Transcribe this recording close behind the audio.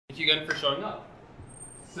Thank you again for showing up.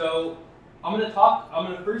 So I'm going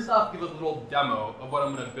to first off give a little demo of what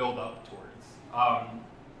I'm going to build up towards.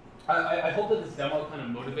 I hope that this demo kind of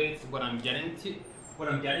motivates what I'm getting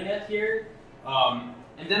at here. And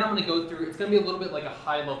then I'm going to go through, it's going to be a little bit like a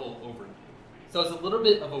high-level overview. So it's a little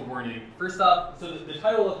bit of a warning. First off, so the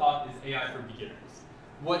title of the talk is AI for Beginners.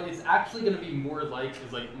 What it's actually going to be more like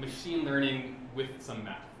is like machine learning with some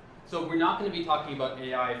math. So we're not going to be talking about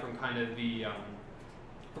AI from kind of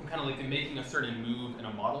like the making a certain move in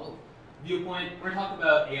a model viewpoint. We're going to talk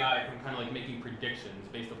about AI from kind of like making predictions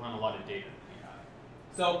based upon a lot of data in AI.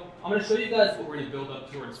 So I'm going to show you guys what we're going to build up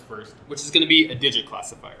towards first, which is going to be a digit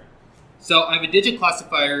classifier. So I have a digit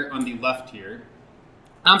classifier on the left here.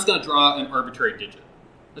 I'm just going to draw an arbitrary digit.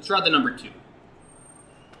 Let's draw the number 2.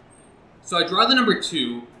 So I draw the number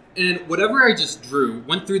 2, and whatever I just drew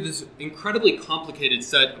went through this incredibly complicated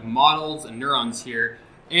set of models and neurons here,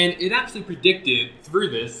 and it actually predicted through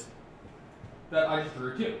this that I just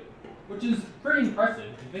drew a 2, which is pretty impressive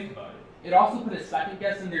if you think about it. It also put a second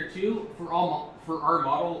guess in there too. For our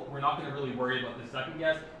model, we're not going to really worry about the second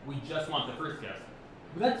guess. We just want the first guess.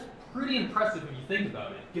 But that's pretty impressive when you think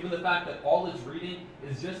about it, given the fact that all it's reading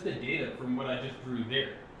is just the data from what I just drew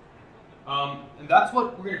there. And that's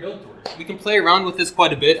what we're going to build towards. We can play around with this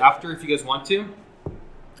quite a bit after if you guys want to.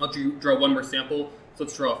 I'll draw one more sample. So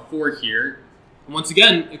let's draw a 4 here. And once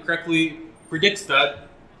again, it correctly predicts that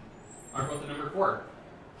I wrote the number 4.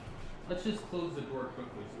 Let's just close the door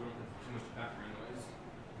quickly so we don't have too much background noise.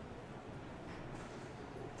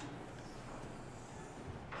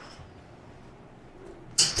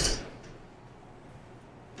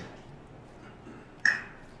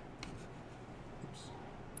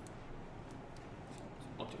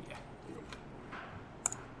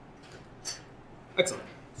 Excellent.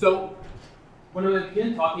 So what I'm going to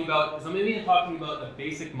begin talking about is I'm going to begin talking about a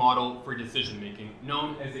basic model for decision making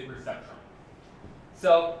known as a perceptron.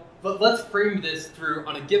 So let's frame this through,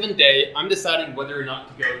 on a given day, I'm deciding whether or not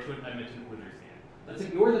to go to an Edmonton Oilers game. Let's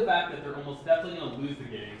ignore the fact that they're almost definitely going to lose the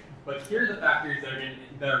game, but here are the factors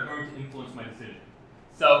that are going to influence my decision.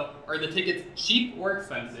 So are the tickets cheap or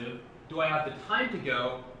expensive? Do I have the time to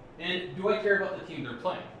go? And do I care about the team they're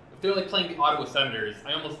playing? If they're like playing the Ottawa Senators,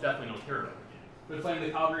 I almost definitely don't care about them. If they're playing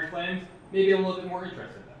the Calgary Flames, maybe I'm a little bit more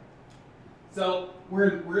interested in them. So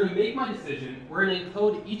we're going to make my decision. We're going to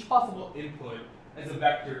encode each possible input as a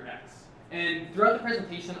vector x. And throughout the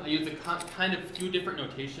presentation, I use a kind of few different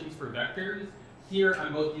notations for vectors. Here,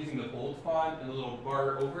 I'm both using the bold font and the little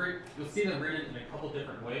bar over it. You'll see them written in a couple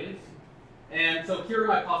different ways. And so here are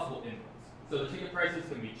my possible inputs. So the ticket prices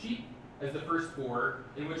can be cheap as the first 4,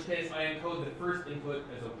 in which case I encode the first input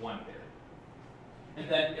as a 1 there. And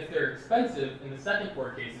then if they're expensive, in the second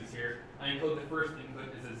 4 cases here, I encode the first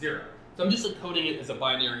input as a 0. So I'm just encoding it as a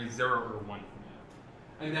binary 0 or 1 for now.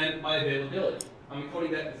 And then my availability. I'm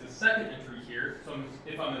encoding that as a second entry here. So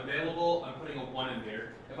if I'm available, I'm putting a 1 in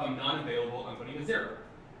there. If I'm not available, I'm putting a 0.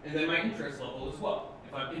 And then my interest level as well.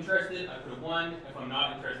 If I'm interested, I put a 1. If I'm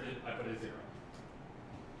not interested, I put a 0.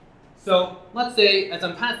 So let's say, as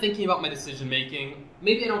I'm kind of thinking about my decision making,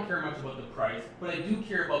 maybe I don't care much about the price, but I do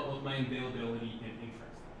care about both my availability and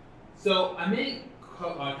interest. So I may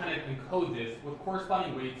kind of encode this with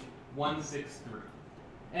corresponding weights 1, 6, 3.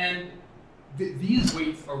 And these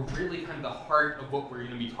weights are really kind of the heart of what we're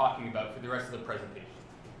going to be talking about for the rest of the presentation.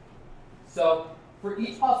 So for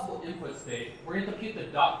each possible input state, we're going to compute the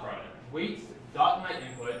dot product, weights dot my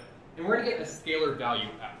input, and we're going to get a scalar value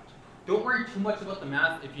out. Don't worry too much about the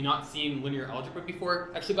math if you've not seen linear algebra before.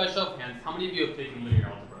 Actually, by show of hands, how many of you have taken linear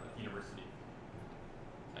algebra at university?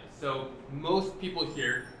 Okay, so most people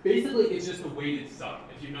here, basically it's just a weighted sum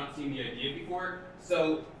if you've not seen the idea before.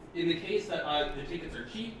 So in the case that the tickets are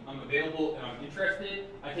cheap, I'm available, and I'm interested,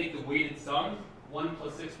 I take the weighted sum, 1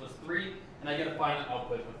 plus 6 plus 3, and I get a final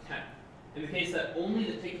output of 10. In the case that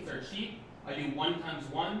only the tickets are cheap, I do 1 times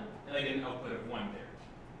 1, and I get an output of 1 there.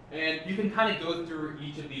 And you can kind of go through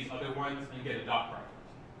each of these other ones and get a dot product.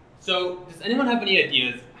 So does anyone have any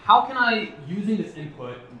ideas? How can I, using this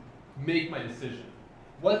input, make my decision?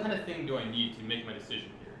 What kind of thing do I need to make my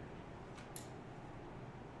decision here?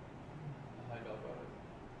 A high dot product.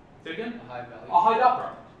 Say again? A high value. A high dot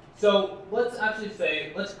product. So let's actually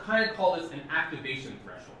say, let's kind of call this an activation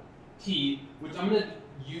threshold, T, which I'm going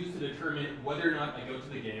to use to determine whether or not I go to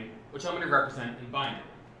the game, which I'm going to represent in binary.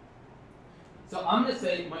 So I'm going to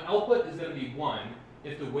say my output is going to be 1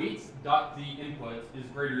 if the weights dot the input is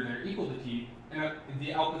greater than or equal to t, and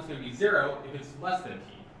the output is going to be 0 if it's less than t.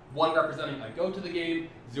 1 representing I go to the game,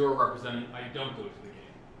 0 representing I don't go to the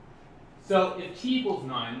game. So if t equals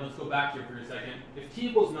 9, let's go back here for a second. If t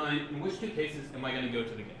equals 9, in which 2 cases am I going to go to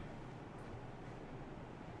the game?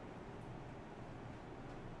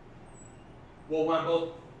 Well, when I'm both,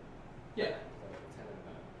 yeah.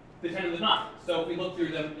 The 10 and the 9. So if we look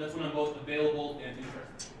through them, that's when I'm both available and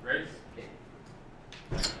interested, right? Okay.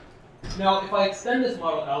 Now, if I extend this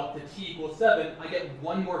model out to t equals 7, I get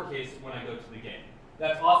one more case when I go to the game.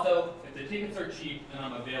 That's also, if the tickets are cheap and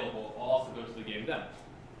I'm available, I'll also go to the game then.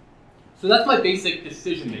 So that's my basic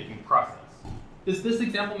decision-making process. Does this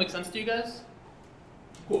example make sense to you guys?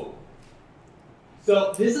 Cool.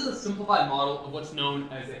 So this is a simplified model of what's known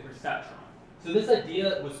as a perceptron. So this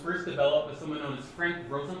idea was first developed by someone known as Frank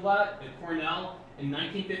Rosenblatt at Cornell in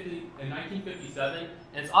 1957,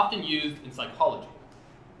 and it's often used in psychology.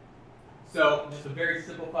 So just a very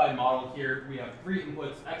simplified model here. We have three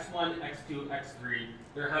inputs, x1, x2, x3.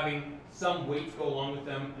 They're having some weights go along with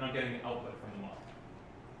them, and I'm getting an output from the model.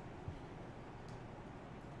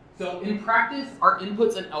 So in practice, our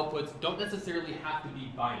inputs and outputs don't necessarily have to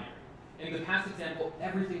be binary. In the past example,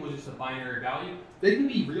 everything was just a binary value. They can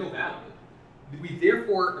be real values. We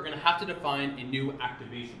therefore are going to have to define a new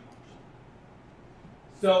activation function.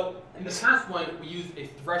 So in the past one, we used a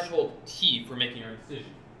threshold t for making our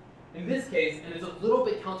decision. In this case, and it's a little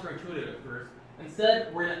bit counterintuitive at first,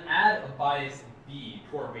 instead we're going to add a bias b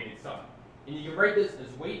to our weighted sum. And you can write this as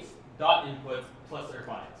weights dot inputs plus our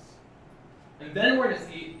bias. And then we're going to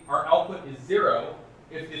see our output is 0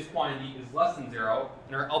 if this quantity is less than 0,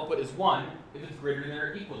 and our output is 1 if it's greater than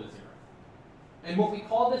or equal to 0. And what we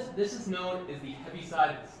call this is known as the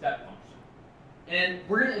Heaviside step function. And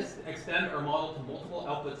we're going to extend our model to multiple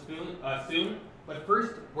outputs soon, but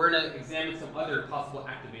first we're going to examine some other possible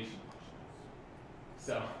activation functions.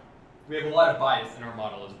 So we have a lot of bias in our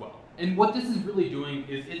model as well. And what this is really doing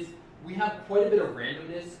is we have quite a bit of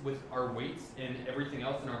randomness with our weights and everything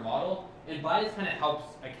else in our model, and bias kind of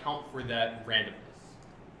helps account for that randomness.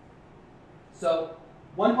 So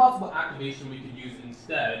one possible activation we could use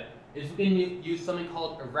instead is we can use something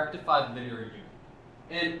called a rectified linear unit.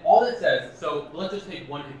 And all it says, so let's just take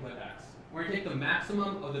one input x. We're going to take the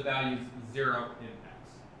maximum of the values 0 in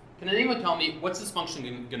x. Can anyone tell me what's this function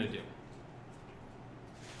going to do?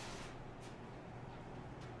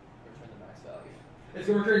 Return the max value. It's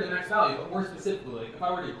going to return the max value, but more specifically, if I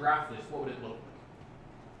were to graph this, what would it look like?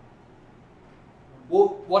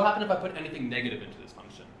 Well, what happened if I put anything negative into this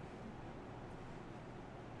function?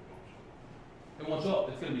 It won't show up.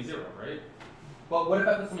 It's going to be 0, right? But what if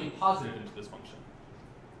I put something positive into this function?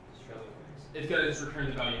 It's going to just return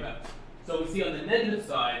the value of x. So we see on the negative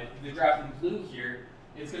side, the graph in blue here,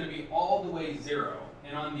 it's going to be all the way 0.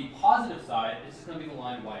 And on the positive side, it's just going to be the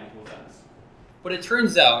line y equals x. But it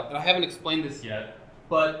turns out, and I haven't explained this yet,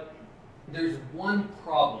 but there's one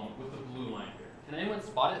problem with the blue line here. Can anyone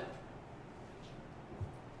spot it?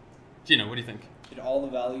 Gino, what do you think? Did all the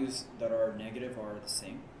values that are negative are the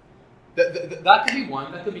same? That could be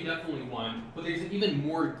one. That could be definitely one. But there's an even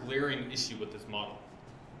more glaring issue with this model.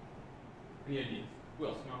 Any ideas? Who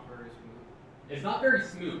else? Not very smooth. It's not very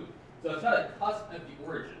smooth. So it's got a cusp at the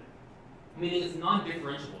origin, meaning it's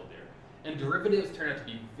non-differentiable there. And derivatives turn out to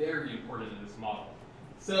be very important in this model.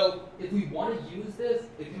 So if we want to use this,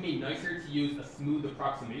 it can be nicer to use a smooth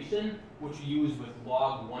approximation, which we use with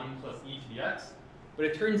log 1 plus e to the x. But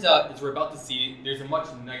it turns out, as we're about to see, there's a much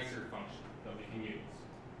nicer function that we can use.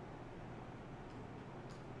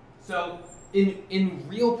 So in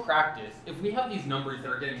real practice, if we have these numbers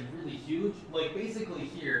that are getting really huge, like basically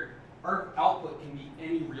here, our output can be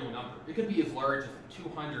any real number. It could be as large as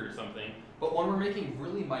 200 or something, but when we're making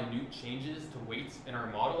really minute changes to weights in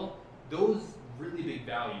our model, those really big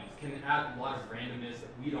values can add a lot of randomness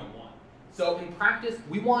that we don't want. So in practice,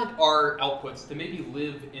 we want our outputs to maybe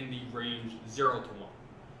live in the range 0 to 1,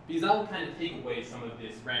 because that will kind of take away some of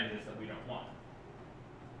this randomness that we don't want.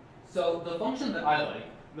 So the function that I like,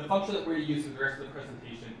 the function that we're going to use for the rest of the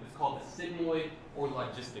presentation, is called the sigmoid or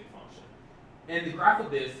logistic function. And the graph of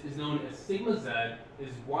this is known as sigma z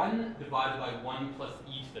is 1 divided by 1 plus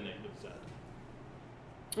e to the negative z.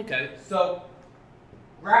 Okay, so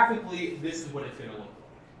graphically, this is what it's going to look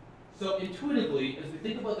like. So intuitively, as we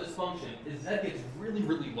think about this function, as z gets really,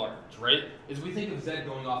 really large, right? As we think of z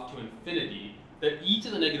going off to infinity, that e to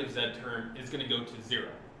the negative z term is going to go to 0,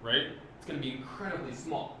 right? It's going to be incredibly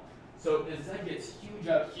small. So as z gets huge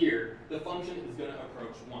out here, the function is going to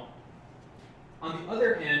approach 1. On the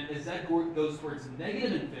other hand, as z goes towards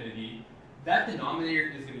negative infinity, that denominator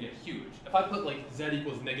is going to get huge. If I put like z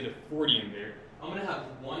equals negative 40 in there, I'm going to have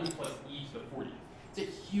 1 plus e to the 40. It's a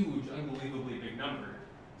huge, unbelievably big number.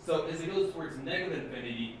 So as it goes towards negative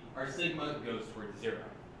infinity, our sigma goes towards 0.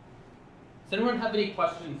 Does anyone have any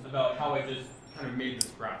questions about how I just kind of made this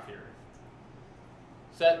graph here?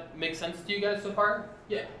 Does that make sense to you guys so far?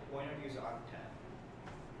 Yeah. Why not use octet?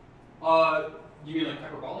 You mean like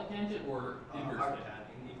hyperbolic tangent or inverse tangent?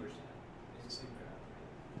 Inverse tangent. It's the same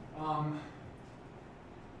graph.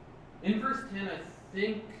 Inverse tan, I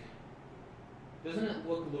think, doesn't it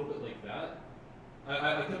look a little bit like that?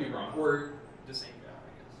 I could be wrong. Or The same graph,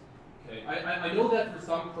 I guess. okay, I know that for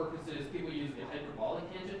some purposes people use the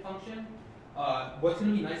hyperbolic tangent function. What's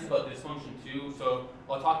going to be nice about this function too, so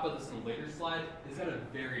I'll talk about this in a later slide, it's got a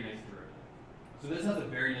very nice derivative. So this has a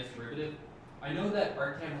very nice derivative. I know that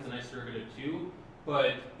arctan has a nice derivative too,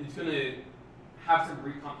 but it's going to have some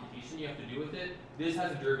recomputation you have to do with it. This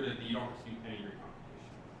has a derivative that you don't have to do any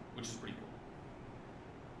recomputation, which is pretty cool.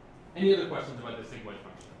 Any other questions about the sigmoid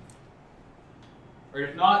function? Or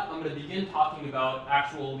if not, I'm going to begin talking about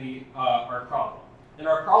actually our problem. And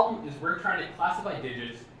our problem is we're trying to classify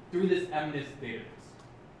digits through this MNIST database.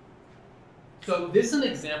 So this is an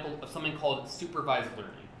example of something called supervised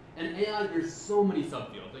learning. And AI, there's so many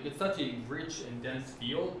subfields. Like, it's such a rich and dense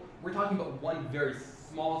field. We're talking about one very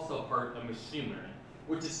small subpart of machine learning,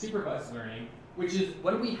 which is supervised learning, which is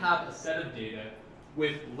when we have a set of data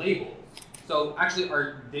with labels. So actually,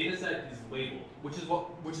 our data set is labeled, which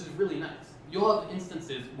is really nice. You'll have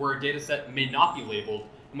instances where a data set may not be labeled,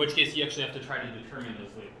 in which case you actually have to try to determine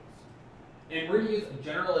those labels. And we're going to use a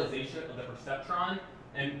generalization of the perceptron,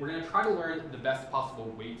 and we're going to try to learn the best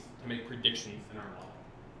possible weights to make predictions in our model.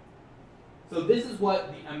 So this is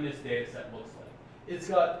what the MNIST data set looks like. It's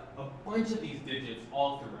got a bunch of these digits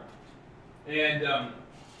all throughout. And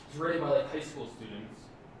it's written by like high school students.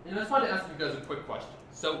 And I just wanted to ask you guys a quick question.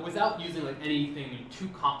 So without using like anything too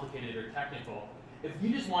complicated or technical, if you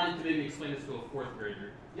just wanted to maybe explain this to a 4th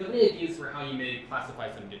grader, do you have any ideas for how you may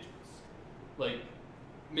classify some digits? Like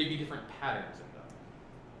maybe different patterns in them.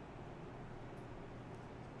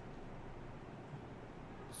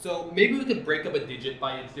 So maybe we could break up a digit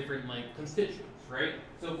by its different like constituents, right?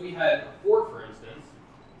 So if we had a 4, for instance,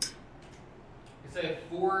 you say a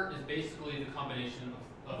 4 is basically the combination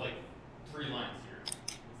of like 3 lines here.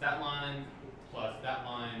 It's that line plus that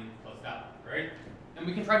line plus that line, right? And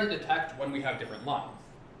we can try to detect when we have different lines.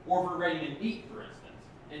 Or if we're writing an 8, for instance,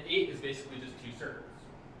 an 8 is basically just 2 circles.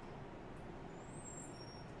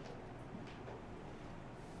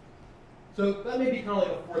 So that may be kind of like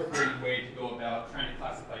a 4th grade way to go about trying to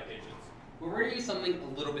classify digits. But we're going to use something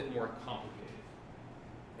a little bit more complicated.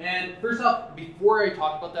 And first off, before I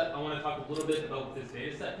talk about that, I want to talk a little bit about what this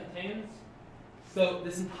data set contains. So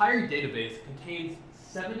this entire database contains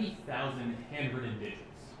 70,000 handwritten digits.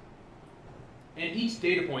 And each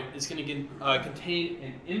data point is going to contain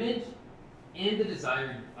an image and the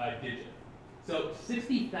desired digit. So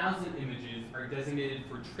 60,000 images are designated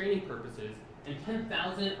for training purposes, and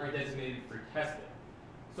 10,000 are designated for testing.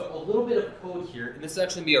 So a little bit of code here, and this is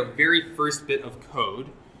actually going to be our very first bit of code,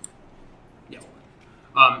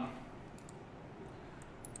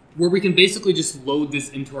 where we can basically just load this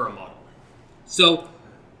into our model. So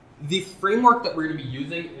the framework that we're going to be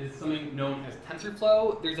using is something known as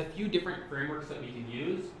TensorFlow. There's a few different frameworks that we can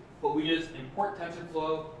use, but we just import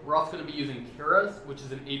TensorFlow. We're also going to be using Keras, which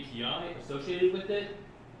is an API associated with it,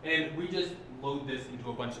 and we just load this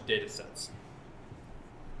into a bunch of data sets,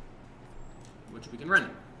 which we can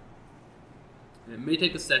run. And it may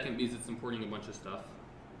take a second because it's importing a bunch of stuff.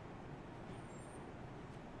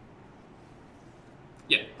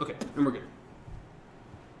 Yeah, okay, and we're good.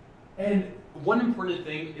 And one important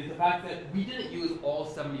thing is the fact that we didn't use all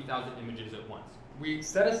 70,000 images at once. We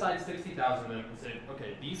set aside 60,000 of them and said,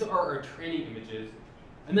 okay, these are our training images.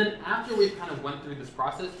 And then after we've kind of went through this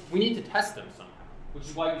process, we need to test them somehow, which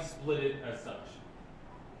is why we split it as such.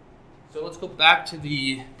 So let's go back to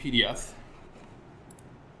the PDF.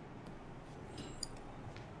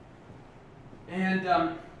 And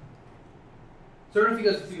so I don't know if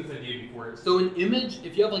you guys have seen this idea before. So an image,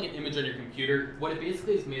 if you have like an image on your computer, what it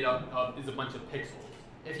basically is made up of is a bunch of pixels.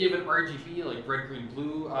 If you have an RGB, like red, green,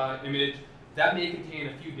 blue image, that may contain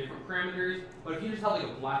a few different parameters. But if you just have like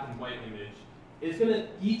a black and white image, it's gonna,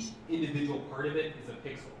 each individual part of it is a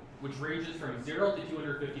pixel, which ranges from 0 to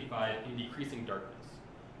 255 in decreasing darkness.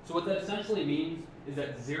 So what that essentially means is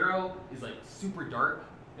that 0 is like super dark,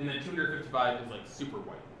 and then 255 is like super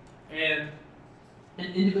white. And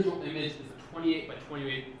an individual image is a 28 by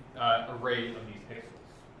 28 array of these pixels.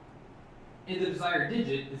 And the desired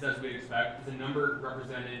digit is, as we'd expect, is a number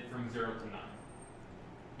represented from 0 to 9.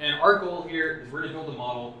 And our goal here is we're going to build a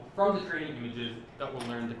model from the training images that will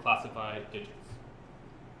learn to classify digits.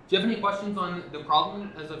 Do you have any questions on the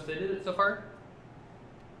problem as I've stated it so far?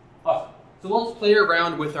 Awesome. So let's play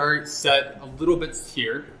around with our set a little bit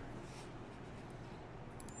here.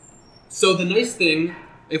 So the nice thing,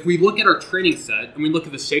 if we look at our training set and we look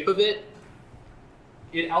at the shape of it,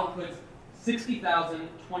 it outputs 60,000,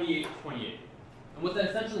 28, 28. And what that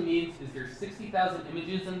essentially means is there's 60,000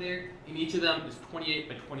 images in there, and each of them is 28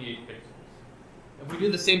 by 28 pixels. If we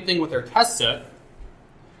do the same thing with our test set,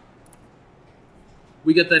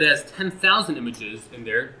 we get that it has 10,000 images in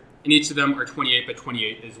there, and each of them are 28 by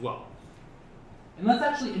 28 as well. And let's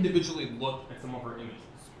actually individually look at some of our images.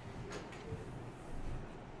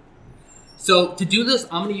 So to do this,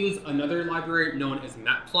 I'm going to use another library known as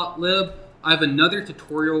matplotlib. I have another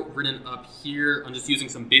tutorial written up here on just using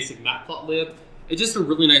some basic matplotlib. It's just a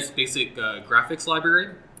really nice basic graphics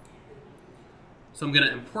library. So I'm going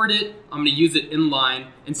to import it. I'm going to use it inline,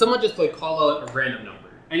 and someone just like call out a random number,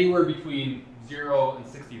 anywhere between 0 and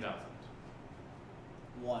 60,000.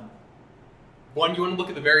 1. 1. You want to look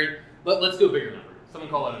at the very. Let's do a bigger number. Someone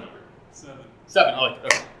call out a number. 7. 7. I like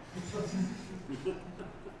it. Okay.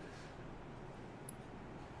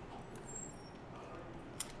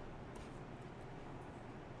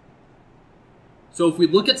 So if we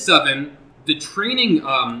look at 7, the training,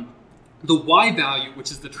 the y value,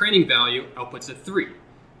 which is the training value, outputs a 3.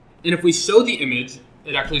 And if we show the image,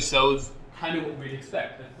 it actually shows kind of what we'd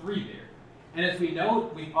expect, a 3 there. And as we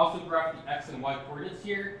know, we've also graphed the x and y coordinates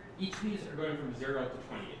here. Each of these are going from 0 to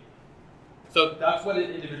 28. So that's what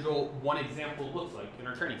an individual one example looks like in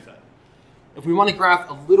our training set. If we want to graph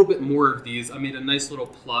a little bit more of these, I made a nice little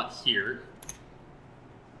plot here.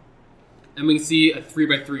 And we can see a 3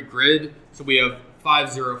 by 3 grid. So we have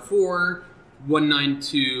 504,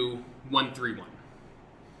 192, 131.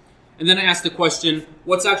 And then I asked the question,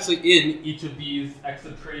 what's actually in each of these x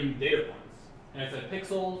of training data points? And I said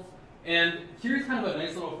pixels. And here's kind of a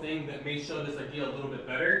nice little thing that may show this idea a little bit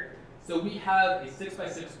better. So we have a 6 by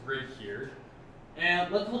 6 grid here.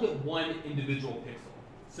 And let's look at one individual pixel.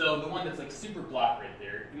 So the one that's like super black right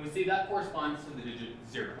there. And we see that corresponds to the digit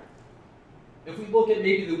 0. If we look at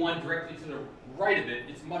maybe the one directly to the right of it,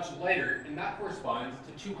 it's much lighter, and that corresponds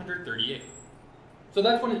to 238. So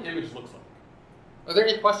that's what an image looks like. Are there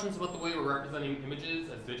any questions about the way we're representing images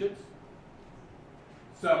as digits?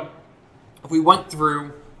 So if we went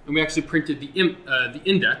through and we actually printed the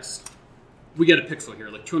index, we get a pixel here,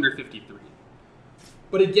 like 253.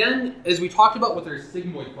 But again, as we talked about with our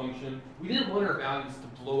sigmoid function, we didn't want our values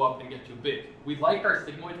to blow up and get too big. We liked our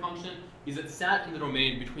sigmoid function because it sat in the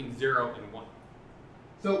domain between 0 and 1.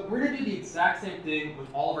 So we're going to do the exact same thing with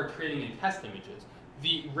all of our training and test images.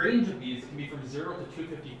 The range of these can be from 0 to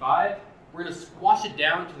 255. We're going to squash it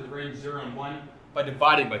down to the range 0 and 1 by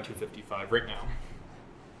dividing by 255 right now.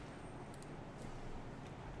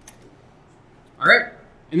 All right,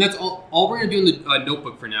 and that's all we're going to do in the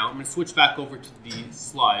notebook for now. I'm going to switch back over to the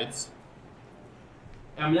slides.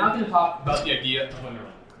 And I'm now going to talk about the idea of a neural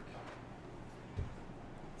network.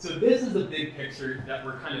 So this is a big picture that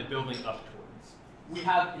we're kind of building up towards. We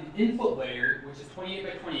have an input layer, which is 28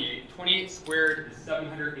 by 28. 28 squared is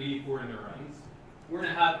 784 neurons. We're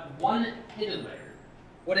going to have one hidden layer.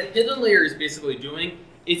 What a hidden layer is basically doing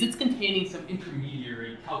is it's containing some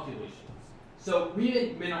intermediary calculations. So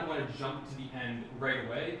we may not want to jump to the end right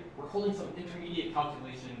away. We're holding some intermediate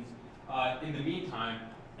calculations in the meantime,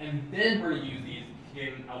 and then we're going to use these to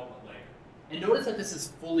get an output layer. And notice that this is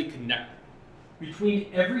fully connected.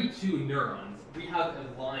 Between every 2 neurons, we have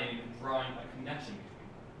a line drawing a connection between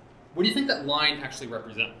them. What do you think that line actually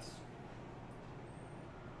represents?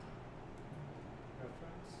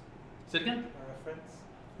 Reference. Say it again? Reference.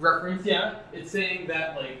 Reference, yeah. It's saying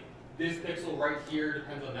that like this pixel right here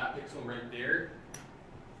depends on that pixel right there.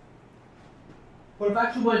 But if I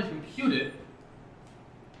actually wanted to compute it,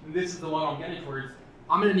 and this is the one I'm getting towards,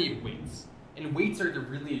 I'm going to need weights. And weights are the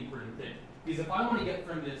really important thing. Because if I want to get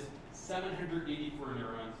from this 784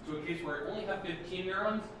 neurons to a case where I only have 15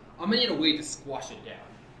 neurons, I'm going to need a way to squash it down.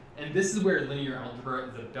 And this is where linear algebra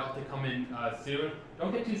is about to come in soon.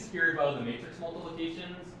 Don't get too scared about the matrix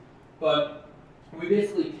multiplications, but we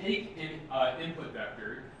basically take an input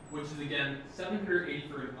vector, which is again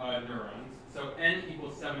 784 neurons, so n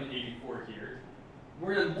equals 784 here.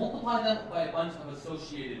 We're going to multiply that by a bunch of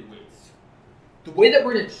associated weights. The way that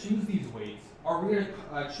we're going to choose these weights are we're going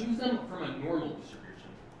to choose them from a normal distribution.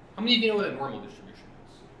 How many of you know what a normal distribution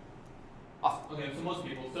is? Awesome. Okay, so most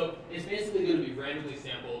people. So it's basically going to be randomly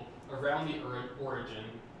sampled around the origin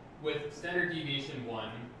with standard deviation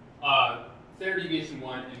 1,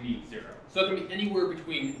 and mean 0. So it can be anywhere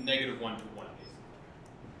between -1 to 1, basically.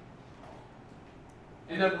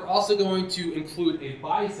 And then we're also going to include a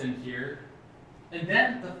bias in here. And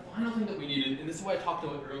then the final thing that we needed, and this is what I talked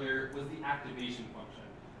about earlier, was the activation function.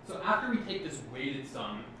 So after we take this weighted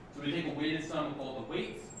sum, so we take a weighted sum of all the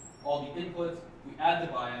weights, all the inputs, we add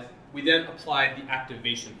the bias, we then apply the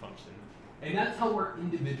activation function. And that's how we're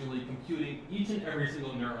individually computing each and every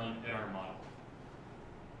single neuron in our model.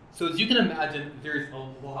 So as you can imagine, there's a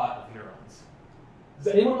lot of neurons.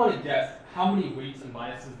 Does anyone want to guess how many weights and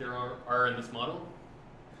biases there are in this model?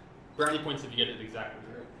 Brownie points if you get it exactly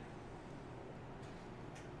right.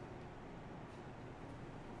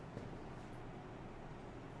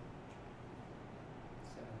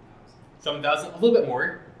 7,000, a little bit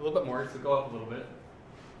more, so go up a little bit.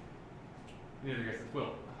 The other guess is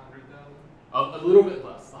Will. 100,000? A little bit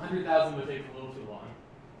less. 100,000 would take a little too long.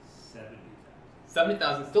 70,000.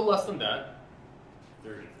 70,000, still less than that.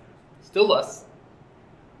 30,000. Still less.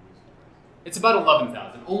 It's about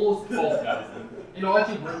 11,000, almost 12,000. And I'll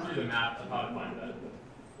actually work through the math of how to find that.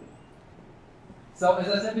 So as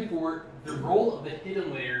I said before, the role of the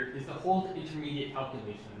hidden layer is to hold intermediate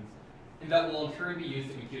calculations, and that will in turn be used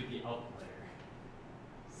to compute the output layer.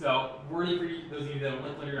 So warning for those of you that don't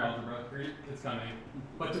like linear algebra, it's coming.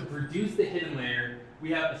 But to produce the hidden layer,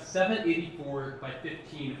 we have a 784 by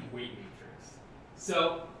 15 weight matrix.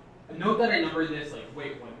 So note that I numbered this like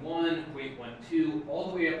weight 1, weight 1,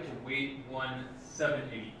 all the way up to weight 1,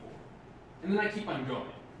 784. And then I keep on going.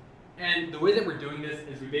 And the way that we're doing this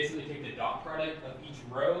is we basically take the dot product of each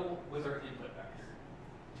row with our input vector.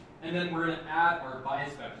 And then we're going to add our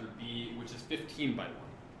bias vector b, which is 15 by 1.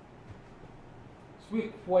 So we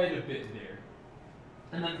have quite a bit there.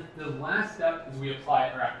 And then the last step is we apply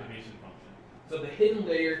our activation function. So the hidden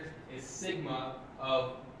layer is sigma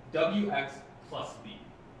of wx plus b.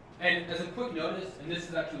 And as a quick notice, and this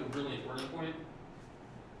is actually a really important point,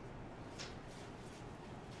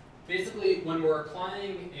 basically, when we're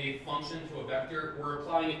applying a function to a vector, we're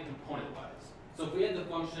applying it component-wise. So if we had the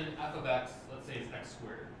function f of x, let's say is x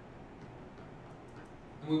squared,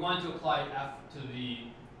 and we wanted to apply f to the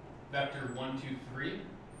vector 1, 2, 3,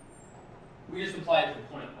 we just apply it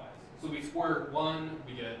component-wise. So we square 1,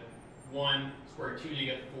 we get 1, square 2, you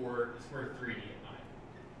get 4, square 3, you get 9.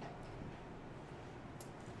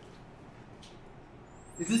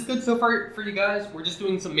 Is this good so far for you guys? We're just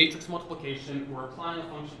doing some matrix multiplication. We're applying a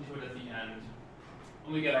function to it at the end,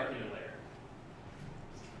 and we get our hidden layer.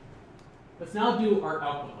 Let's now do our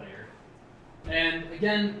output layer. And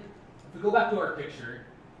again, if we go back to our picture,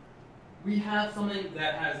 we have something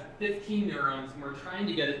that has 15 neurons, and we're trying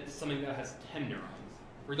to get it to something that has 10 neurons.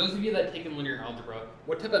 For those of you that have taken linear algebra,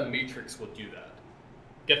 what type of matrix will do that?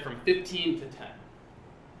 Get from 15 to 10.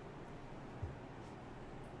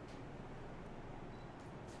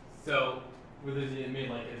 So, with this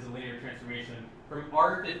made like as a linear transformation from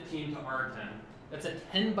R15 to R10, that's a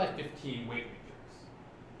 10 by 15 weight matrix.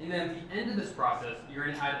 And then at the end of this process, you're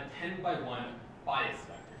going to add a 10 by 1 bias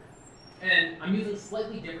vector. And I'm using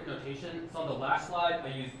slightly different notation. So on the last slide, I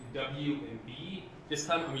used W and B. This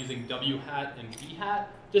time I'm using W hat and B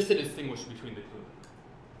hat, just to distinguish between the two of them.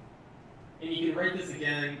 And you can write this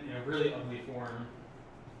again in a really ugly form.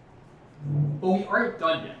 But we aren't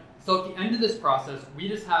done yet. So at the end of this process, we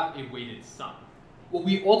just have a weighted sum. What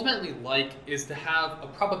we ultimately like is to have a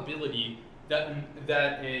probability that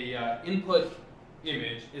a input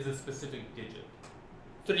image is a specific digit.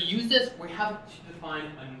 So to use this, we have to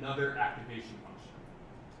define another activation function.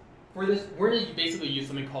 For this, we're going to basically use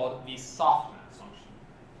something called the softmax function.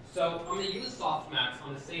 So I'm going to use softmax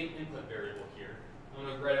on the same input variable here. I'm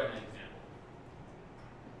going to write out an example.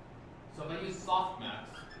 So if I use softmax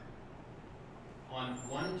on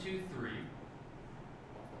 1, 2, 3,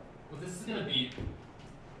 what this is going to be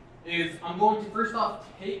is I'm going to first off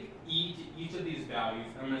take e to each of these values,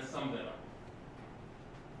 and I'm going to sum that up.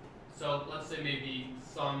 So let's say maybe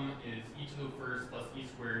sum is e to the first plus e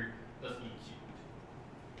squared plus e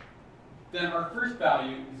cubed. Then our first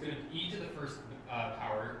value is going to be e to the first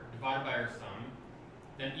power divided by our sum,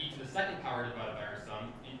 then e to the second power divided by our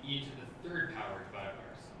sum, and e to the third power divided by our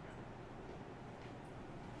sum.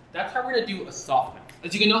 That's how we're going to do a softmax.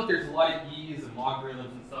 As you can note, there's a lot of e's and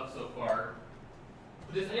logarithms and stuff so far.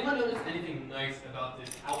 But does anyone notice anything nice about this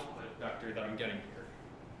output vector that I'm getting here?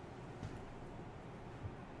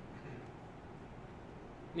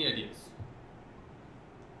 Any ideas?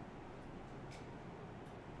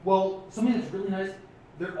 Well, something that's really nice,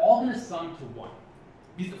 they're all going to sum to 1.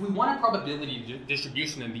 Because if we want a probability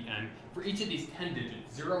distribution in the end, for each of these 10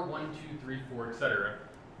 digits, 0, 1, 2, 3, 4, etc.,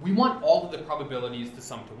 we want all of the probabilities to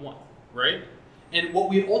sum to 1, right? And what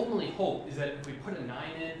we ultimately hope is that if we put a 9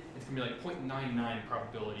 in, it's going to be like 0.99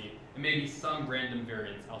 probability, and maybe some random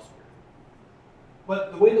variance elsewhere.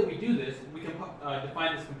 But the way that we do this, we can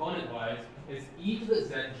define this component-wise as e to the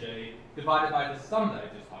zj divided by the sum that I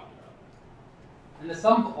just talked about. And the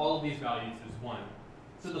sum of all of these values is 1.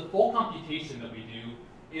 So the full computation that we do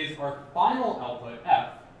is our final output,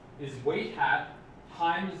 f, is weight hat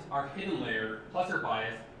times our hidden layer plus our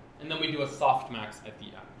bias, and then we do a softmax at the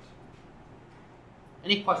end.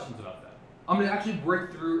 Any questions about that? I'm going to actually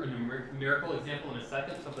work through a numerical example in a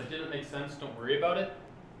second, so if that didn't make sense, don't worry about it.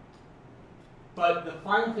 But the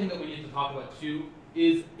final thing that we need to talk about too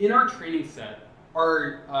is in our training set,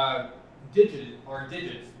 our digits,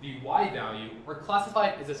 the y value, are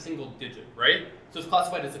classified as a single digit, right? So it's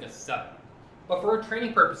classified as like a 7. But for our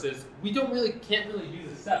training purposes, we can't really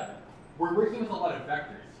use a 7. We're working with a lot of vectors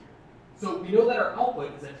here. So we know that our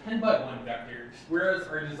output is a 10×1 vector, whereas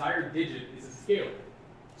our desired digit is a scalar.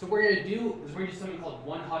 So what we're going to do is we're going to do something called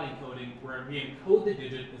one-hot encoding, where we encode the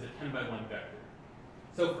digit as a 10×1 vector.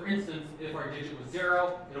 So for instance, if our digit was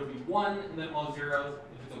 0, it'll be 1, and then all zeros.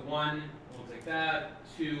 If it's a 1, it looks like that,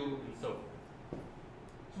 2, and so forth. So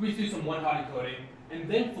we just do some one-hot encoding, and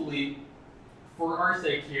thankfully, for our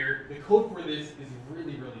sake here, the code for this is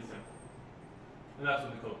really, really simple. And that's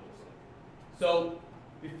what the code looks like. So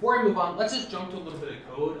before I move on, let's just jump to a little bit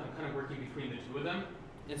of code. I'm kind of working between the two of them.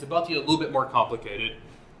 It's about to get a little bit more complicated.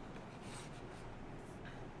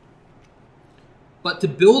 But to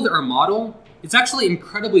build our model, it's actually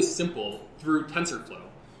incredibly simple through TensorFlow.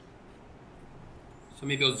 So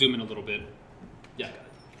maybe I'll zoom in a little bit. Yeah,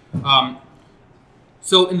 got it.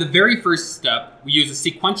 So in the very first step, we use a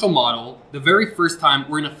sequential model. The very first time,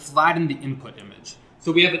 we're going to flatten the input image.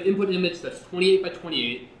 So we have an input image that's 28 by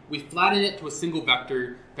 28. We flatten it to a single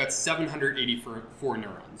vector that's 784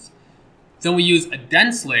 neurons. Then we use a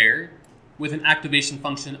dense layer with an activation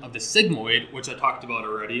function of the sigmoid, which I talked about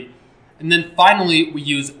already. And then finally, we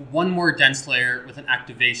use one more dense layer with an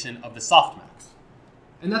activation of the softmax.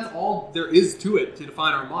 And that's all there is to it to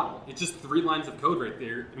define our model. It's just 3 lines of code right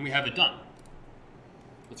there, and we have it done.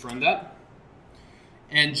 Let's run that.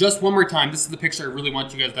 And just one more time, this is the picture I really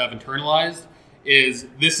want you guys to have internalized,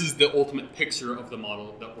 this is the ultimate picture of the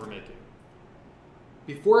model that we're making.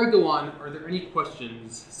 Before I go on, are there any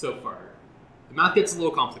questions so far? The math gets a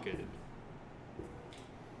little complicated.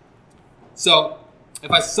 So, if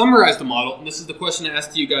I summarize the model, and this is the question I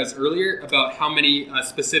asked you guys earlier about how many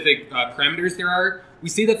specific parameters there are, we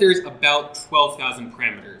see that there's about 12,000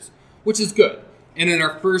 parameters, which is good. And in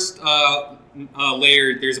our first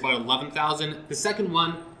layer, there's about 11,000. The second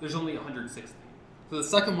one, there's only 160. So the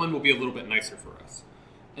second one will be a little bit nicer for us.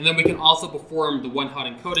 And then we can also perform the one-hot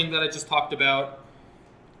encoding that I just talked about,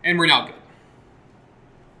 and we're now good.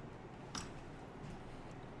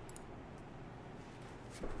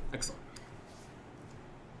 Excellent.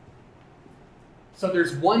 So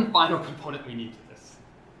there's one final component we need to this.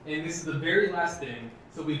 And this is the very last thing.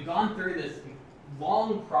 So we've gone through this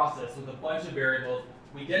long process with a bunch of variables.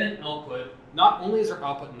 We get an output. Not only is our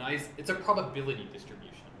output nice, it's a probability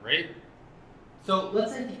distribution, right? So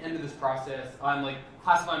let's say at the end of this process, I'm like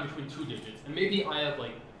classifying between 2 digits. And maybe I have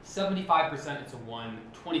like 75% it's a 1,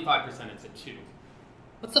 25% it's a 2.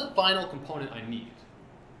 What's the final component I need?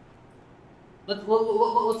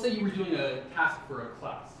 Let's say you were doing a task for a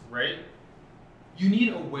class, right? You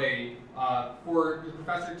need a way for your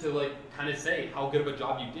professor to like kind of say how good of a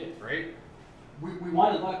job you did, right? We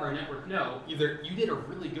want to let our network know either you did a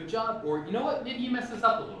really good job or you know what, maybe you messed this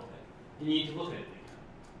up a little bit and you need to look at it again.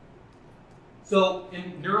 So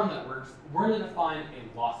in neural networks, we're going to define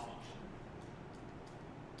a loss function.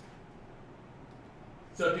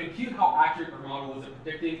 So to compute how accurate our model is at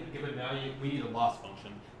predicting a given value, we need a loss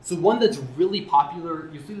function. So one that's really popular,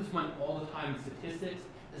 you see this one all the time in statistics,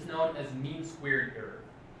 is known as mean squared error.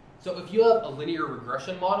 So if you have a linear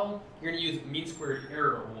regression model, you're going to use mean squared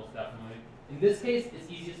error almost definitely. In this case, it's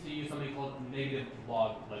easiest to use something called negative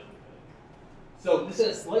log likelihood. So this is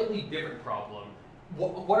a slightly different problem.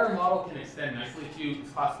 What our model can extend nicely to is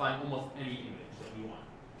classifying almost any image that we want.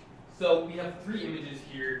 So we have 3 images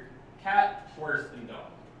here, cat, horse, and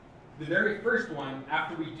dog. The very first one,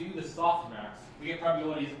 after we do the softmax, we get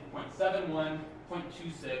probabilities of 0.71,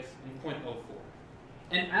 0.26, and 0.04.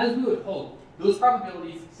 And as we would hope, those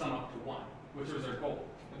probabilities sum up to 1, which was our goal.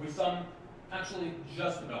 If we sum actually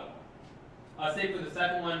just about 1. Say for the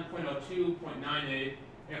second one, 0.02, 0.98,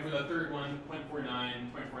 and for the third one, 0.49, 0.49,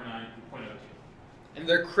 and 0.02. And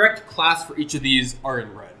their correct class for each of these are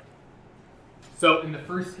in red. So in the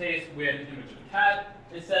first case, we had an image of a cat.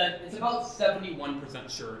 It said it's about 71%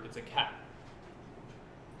 sure it's a cat.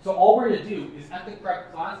 So all we're going to do is at the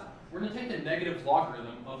correct class, we're going to take the negative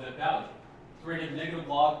logarithm of that value. So we're going to negative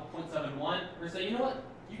log 0.71. We're going to say, you know what?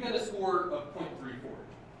 You get a score of 0.34.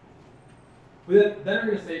 Then we're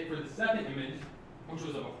going to say for the second image, which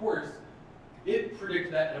was of a horse, it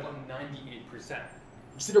predicted that at about 98%.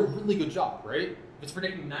 Which did a really good job, right? It's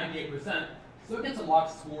predicting 98%, so it gets a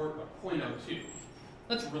log score of 0.02.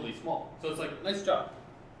 That's really small. So it's like, nice job.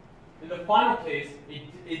 In the final case,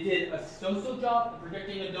 it did a so-so job of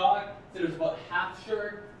predicting a dog, so it was about half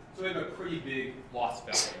sure, So we have a pretty big loss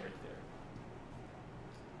value right there.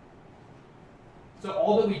 So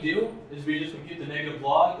all that we do is we just compute the negative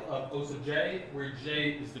log of O sub j, where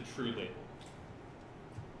j is the true label.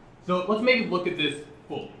 So let's maybe look at this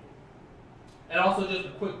fully. And also just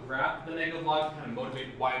a quick graph of the negative log to kind of motivate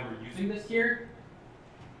why we're using this here.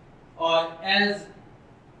 Let's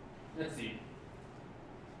see.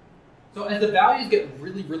 So as the values get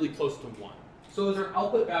really, really close to 1, so as our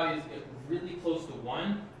output values get really close to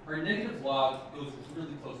 1, our negative log goes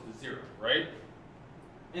really close to 0, right?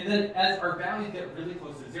 And then as our values get really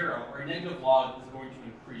close to 0, our negative log is going to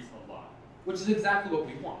increase a lot, which is exactly what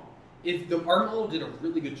we want. If our model did a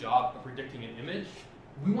really good job of predicting an image,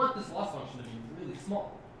 we want this loss function to be really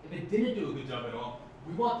small. If it didn't do a good job at all,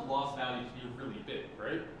 we want the loss value to be really big,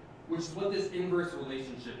 right? Which is what this inverse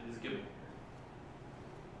relationship is giving here.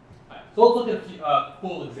 Right, so let's look at a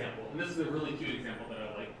full example, and this is a really cute example that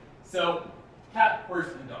I like. So cat, horse,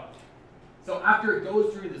 and dog. So after it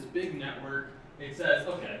goes through this big network, it says,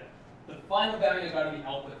 okay, the final value I got in the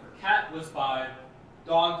output for cat was 5,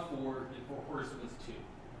 dog 4, and for horse was 2.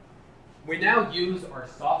 We now use our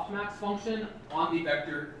softmax function on the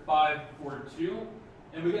vector 5, 4, 2,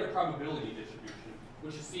 and we get a probability distribution,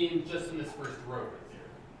 which is seen just in this first row right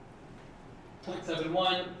here.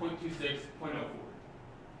 0.71, 0.26, 0.04.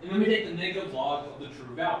 And then we take the negative log of the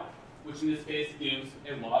true value, which in this case gives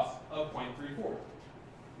a loss of 0.34.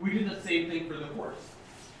 We do the same thing for the horse,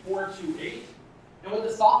 428. And what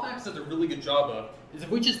the softmax does a really good job of is if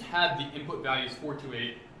we just had the input values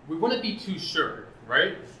 428, we wouldn't be too sure,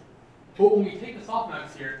 right? But when we take the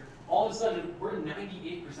softmax here, all of a sudden we're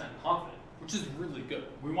 98% confident, which is really good.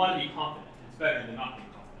 We want to be confident. It's better than not being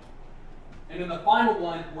confident. And then the final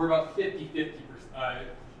one, we're about 50-50%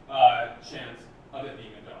 chance of it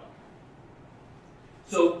being a dog.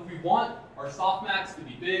 So we want our softmax to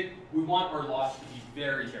be big. We want our loss to be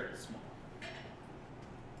very, very small.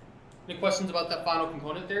 Any questions about that final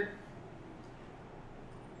component there?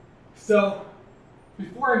 So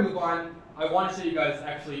before I move on, I want to show you guys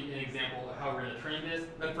actually an example of how we're going to train this.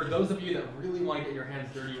 Then for those of you that really want to get your hands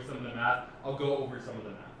dirty with some of the math, I'll go over some of the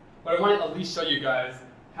math. But I want to at least show you guys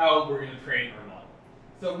how we're going to train our model.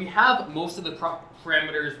 So we have most of the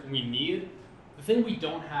parameters we need. The thing we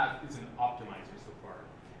don't have is an optimizer so far.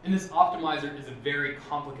 And this optimizer is a very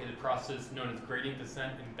complicated process known as gradient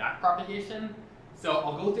descent and backpropagation. So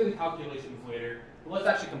I'll go through the calculations later, but let's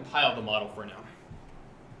actually compile the model for now.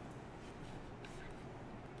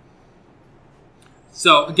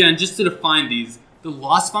 So again, just to define these, the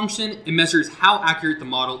loss function, it measures how accurate the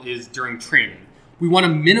model is during training. We want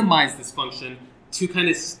to minimize this function to kind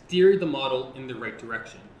of steer the model in the right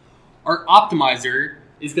direction. Our optimizer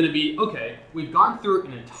is going to be, okay, we've gone through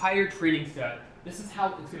an entire training set. This is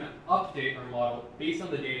how it's going to update our model based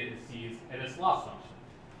on the data it sees and its loss function.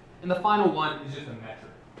 And the final one is just a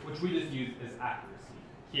metric, which we just use as accuracy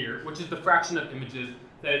here, which is the fraction of images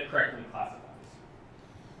that it correctly classifies.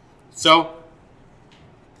 So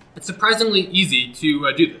it's surprisingly easy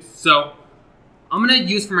to do this. So I'm going to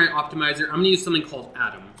use for my optimizer, I'm going to use something called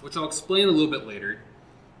Atom, which I'll explain a little bit later.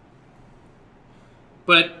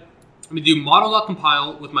 But I'm going to do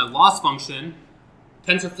model.compile with my loss function,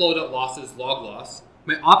 TensorFlow.losses log loss,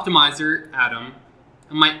 my optimizer, Atom,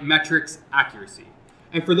 and my metrics, accuracy.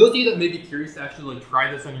 And for those of you that may be curious to actually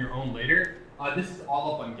try this on your own later, this is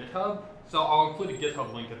all up on GitHub. So I'll include a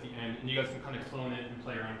GitHub link at the end, and you guys can kind of clone it and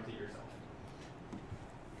play around with it yourself.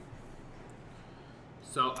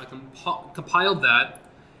 So I compiled that.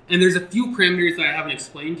 And there's a few parameters that I haven't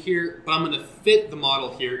explained here, but I'm going to fit the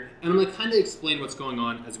model here, and I'm going to kind of explain what's going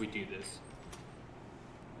on as we do this.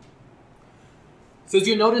 So as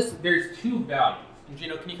you notice, there's two values. And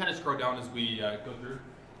Gino, can you kind of scroll down as we go through?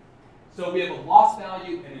 So we have a loss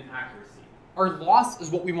value and an accuracy. Our loss is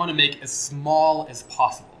what we want to make as small as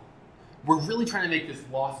possible. We're really trying to make this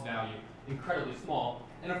loss value incredibly small.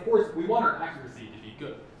 And of course, we want our accuracy to be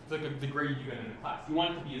good. It's like the grade you get in the class. You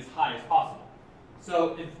want it to be as high as possible.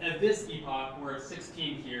 So at this epoch, we're at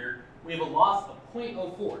 16 here. We have a loss of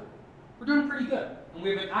 0.04. We're doing pretty good. And we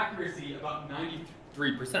have an accuracy about 93%.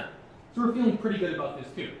 So we're feeling pretty good about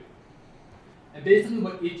this too. And basically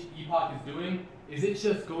what each epoch is doing is it's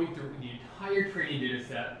just going through the entire training data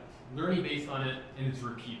set, learning based on it, and it's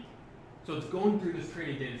repeating. So it's going through this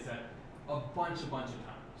training data set a bunch of times.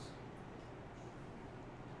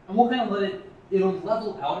 And we'll kind of it'll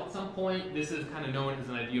level out at some point. This is kind of known as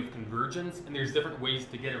an idea of convergence, and there's different ways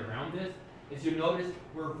to get around this. As you notice,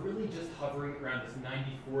 we're really just hovering around this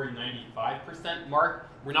 94, 95% mark.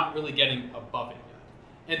 We're not really getting above it yet.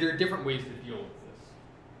 And there are different ways to deal with this.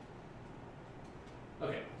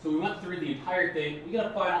 Okay, so we went through the entire thing. We got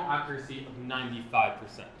a final accuracy of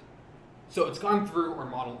 95%. So it's gone through our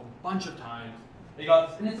model a bunch of times.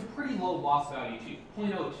 And it's a pretty low loss value too,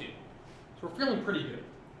 0.02. So we're feeling pretty good.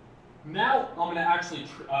 Now I'm going to actually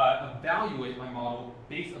evaluate my model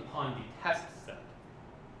based upon the test set.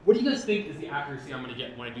 What do you guys think is the accuracy I'm going to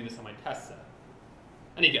get when I do this on my test set?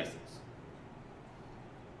 Any guesses?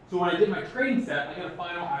 So when I did my training set, I got a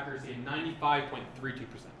final accuracy of 95.32%. Do you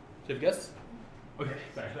have a guess? Okay,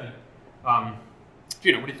 sorry.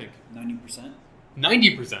 Gino, what do you think? 90%.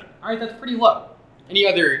 90%. All right, that's pretty low. Any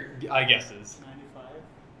other guesses?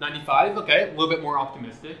 95, okay, a little bit more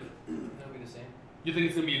optimistic. That'll be the same. You think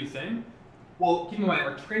it's going to be the same? Well, keep in mind,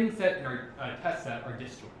 our training set and our test set are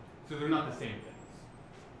disjoint, so they're not the same things.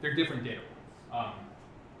 They're different data points.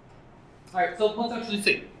 All right, so let's actually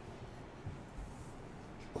see.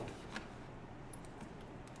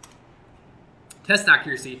 Test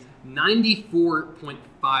accuracy,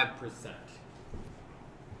 94.5%.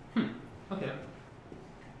 Okay.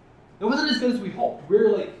 It wasn't as good as we hoped. We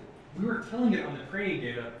were killing it on the training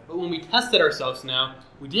data, but when we tested ourselves now,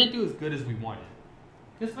 we didn't do as good as we wanted.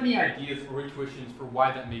 Do you have any ideas or intuitions for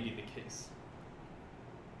why that may be the case?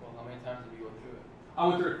 Well, how many times did you go through it? I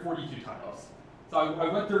went through it 42 times. Oh. So I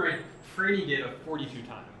went through my training data 42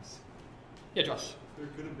 times. Yeah, Josh? There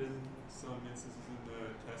could have been some instances in the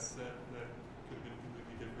test set that could have been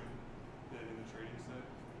completely different than in the training set.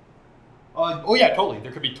 Oh yeah, totally.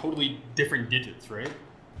 There could be totally different digits, right?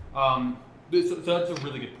 So that's a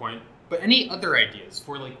really good point. But any other ideas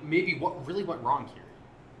for like maybe what really went wrong here?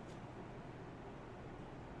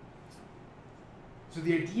 So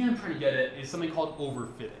the idea I'm trying to get at is something called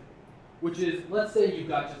overfitting, which is, let's say you've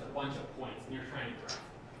got just a bunch of points and you're trying to graph.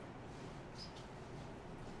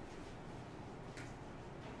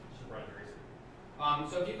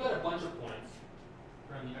 So if you've got a bunch of points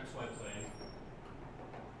around the xy plane,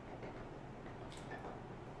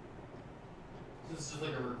 so this is just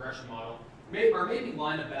like a regression model, or maybe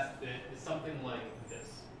line of best fit is something like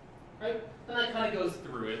this, right? And that kind of goes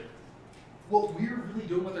through it. What we're really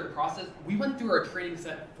doing with our process, we went through our training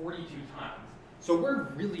set 42 times. So we're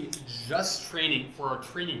really just training for our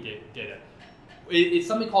training data. It's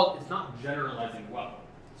something called, it's not generalizing well.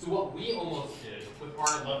 So what we almost did with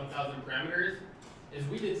our 11,000 parameters is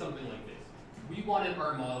we did something like this. We wanted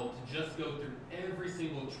our model to just go through every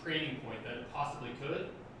single training point that it possibly could.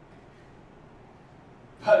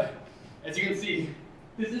 But as you can see,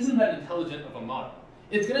 this isn't that intelligent of a model.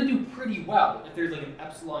 It's going to do pretty well if there's like an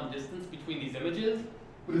epsilon distance between these images.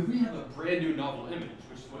 But if we have a brand new novel image,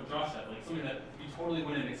 which is what Josh said, like something that we totally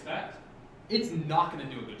wouldn't expect, it's not going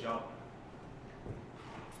to do a good job.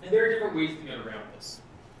 And there are different ways to get around this.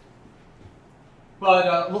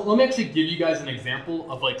 But let me actually give you guys an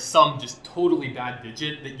example of like some just totally bad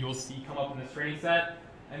digit that you'll see come up in this training set,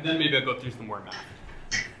 and then maybe I'll go through some more math.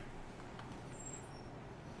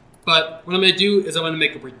 But what I'm going to do is I'm going to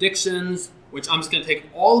make a predictions, which I'm just going to take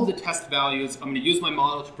all of the test values. I'm going to use my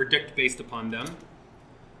model to predict based upon them.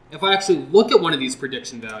 If I actually look at one of these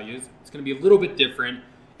prediction values, it's going to be a little bit different.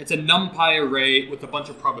 It's a NumPy array with a bunch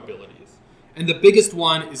of probabilities. And the biggest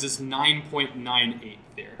one is this 9.98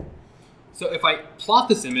 there. So if I plot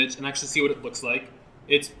this image and actually see what it looks like,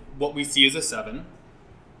 it's what we see as a 7.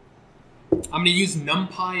 I'm going to use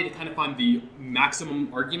NumPy to kind of find the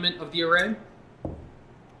maximum argument of the array.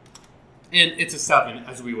 And it's a 7,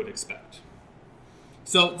 as we would expect.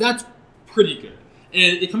 So that's pretty good.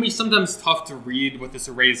 And it can be sometimes tough to read what this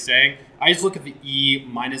array is saying. I just look at the E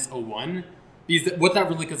minus 01, because what that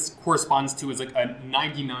really corresponds to is like a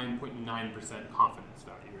 99.9% confidence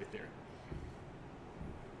value right there.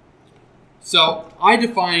 So I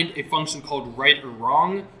defined a function called right or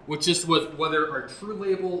wrong, which just was whether our true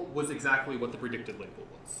label was exactly what the predicted label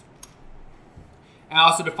was. I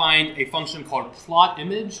also defined a function called plot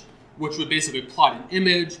image, which would basically plot an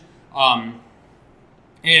image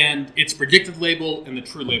and its predicted label and the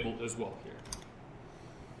true label as well here.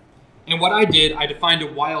 And what I did, I defined a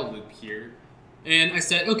while loop here, and I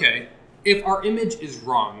said, okay, if our image is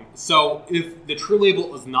wrong, so if the true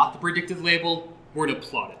label is not the predicted label, we're going to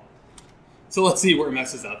plot it. So let's see where it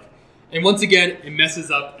messes up. And once again, it messes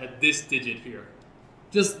up at this digit here.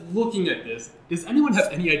 Just looking at this, does anyone have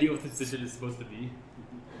any idea what this digit is supposed to be?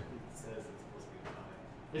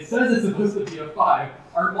 It says it's supposed to be a 5.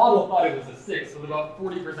 Our model thought it was a 6 with about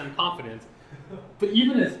 40% confidence. But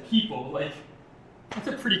even as people, like, that's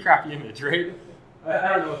a pretty crappy image, right? I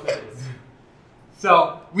don't know what that is.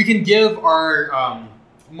 So we can give our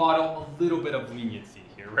model a little bit of leniency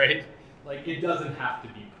here, right? Like, it doesn't have to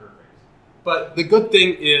be perfect. But the good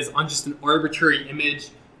thing is on just an arbitrary image,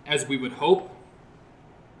 as we would hope.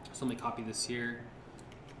 So let me copy this here.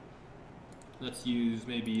 Let's use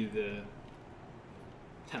maybe the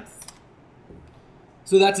 10th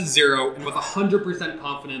So that's a 0, and with 100%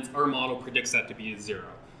 confidence, our model predicts that to be a 0.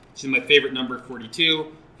 Which is my favorite number,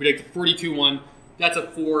 42. Predicted 42 one, that's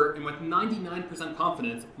a 4, and with 99%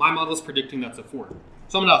 confidence, my model is predicting that's a 4.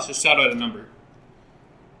 Someone else, just shout out a number.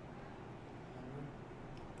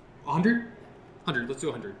 100? 100, let's do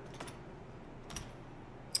 100.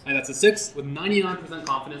 And that's a 6. With 99%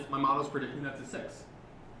 confidence, my model is predicting that's a 6.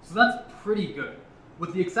 So that's pretty good.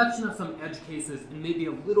 With the exception of some edge cases and maybe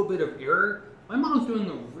a little bit of error, my model's doing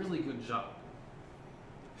a really good job.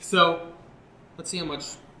 So let's see how much.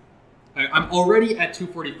 I'm already at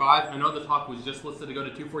 245. I know the talk was just listed to go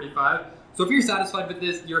to 245. So if you're satisfied with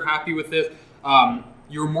this, you're happy with this,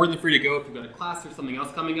 you're more than free to go if you've got a class or something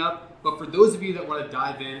else coming up. But for those of you that want to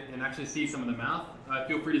dive in and actually see some of the math,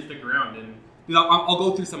 feel free to stick around. And I'll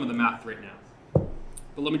go through some of the math right now.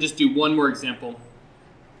 But let me just do one more example.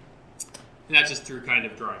 And that's just through kind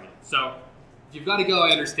of drawing it. So if you've got to go,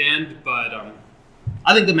 I understand. But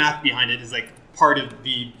I think the math behind it is like part of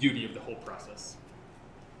the beauty of the whole process.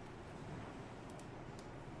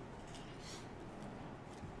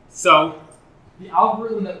 So the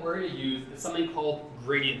algorithm that we're going to use is something called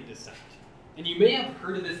gradient descent. And you may have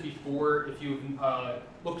heard of this before if you've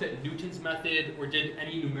looked at Newton's method or did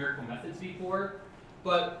any numerical methods before.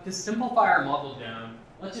 But to simplify our model down,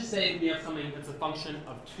 let's just say we have something that's a function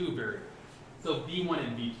of 2 variables. So v1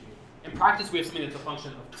 and v2. In practice, we have something that's a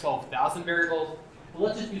function of 12,000 variables. But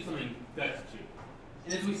let's just do something that's 2.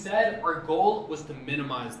 And as we said, our goal was to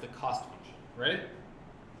minimize the cost function, right?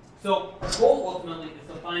 So our goal ultimately is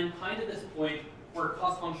to find kind of this point where our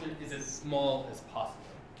cost function is as small as possible.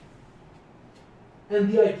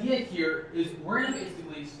 And the idea here is we're going to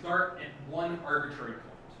basically start at one arbitrary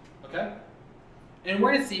point, okay? And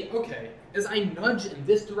we're going to see, okay, as I nudge in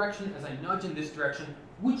this direction, as I nudge in this direction,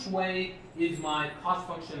 which way is my cost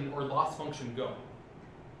function or loss function going?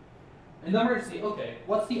 And then we're going to see, okay,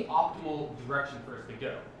 what's the optimal direction for us to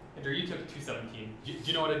go? Andrew, you took 217. Do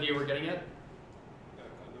you know what idea we're getting at?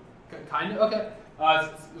 Kind of? Okay.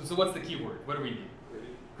 So what's the keyword? What do we need?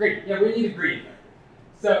 Gradient. Yeah, we need a gradient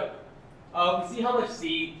vector. So we see how much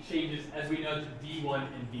C changes as we nudge V1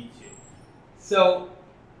 and V2. So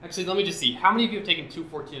actually, let me just see. How many of you have taken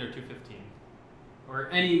 214 or 215? Or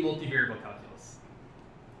any multivariable calculus?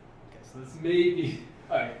 Okay, so this may be,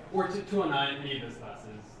 okay, or 209, any of those classes,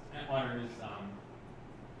 and honors.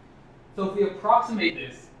 So if we approximate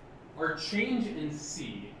this, our change in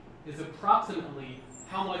C is approximately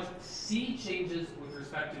how much C changes with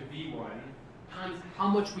respect to V1 times how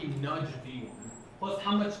much we nudge V1 plus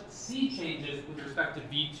how much C changes with respect to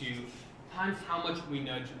V2 times how much we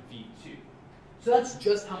nudge V2. So that's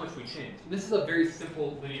just how much we change. This is a very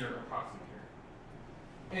simple linear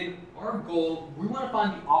approximator. And our goal, we want to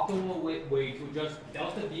find the optimal way to adjust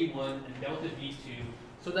delta V1 and delta V2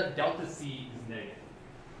 so that delta C is negative.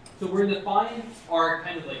 So we're going to define our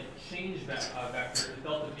kind of like change vector, the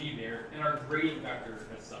delta V there, and our gradient vector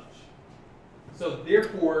as such. So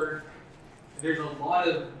therefore, there's a lot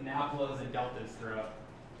of nablas and deltas throughout.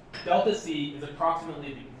 Delta C is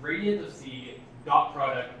approximately the gradient of C dot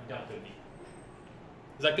product delta V.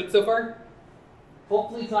 Is that good so far?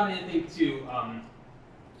 Hopefully it's not anything too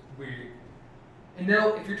weird. And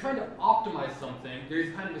now, if you're trying to optimize something,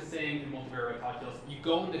 there's kind of a saying in multivariate calculus, you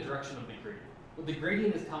go in the direction of the gradient. What the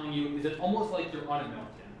gradient is telling you is it's almost like you're on a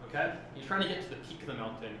mountain, okay? You're trying to get to the peak of the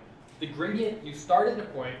mountain. The gradient, you start at a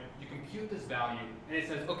point, you compute this value, and it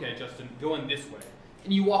says, okay, Justin, go in this way.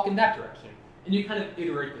 And you walk in that direction. And you kind of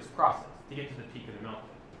iterate this process to get to the peak of the mountain.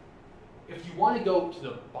 If you want to go to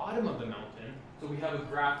the bottom of the mountain, so we have a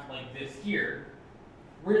graph like this here,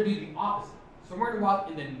 we're going to do the opposite. So we're going to walk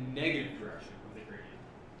in the negative direction of the gradient.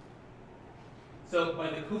 So by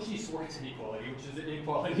the Cauchy-Schwarz inequality, which is an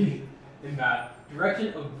inequality in that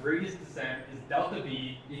direction of greatest descent is delta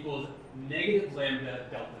V equals negative lambda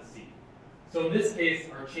delta C. So in this case,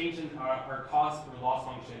 our change in our cost or loss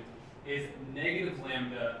function is negative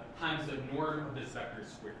lambda times the norm of this vector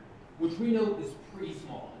squared, which we know is pretty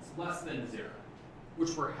small. It's less than 0,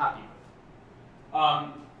 which we're happy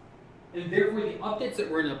with. And therefore, the updates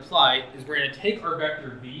that we're going to apply is we're going to take our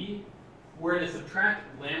vector V, we're going to subtract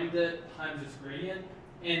lambda times this gradient,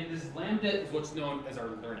 and this lambda is what's known as our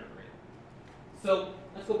learning rate. So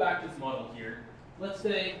let's go back to this model here. Let's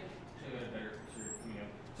say,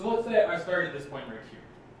 so let's say I started at this point right here.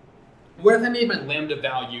 What if I made my lambda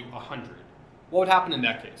value 100? What would happen in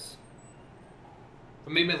that case? If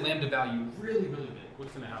I made my lambda value really, really big,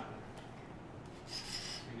 what's going to happen?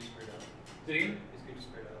 It's going to spread out. Say again? It's going to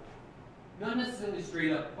spread out. Not necessarily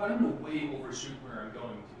straight up, but I'm going to way overshoot where I'm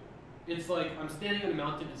going to. It's like I'm standing on a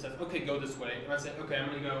mountain and it says, okay, go this way. And I say, okay, I'm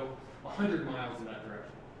going to go 100 miles in that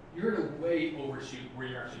direction. you're going to way overshoot where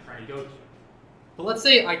you're actually trying to go to. But let's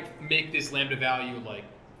say I make this lambda value like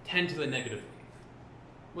 10 to the negative 8.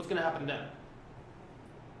 What's going to happen then?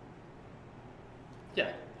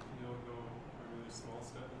 Yeah. You'll go a really small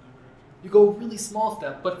step in that direction. You go a really small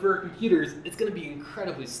step, but for computers, it's going to be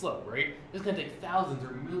incredibly slow, right? It's going to take thousands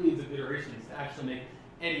or millions of iterations to actually make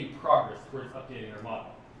any progress towards updating our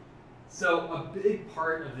model. So a big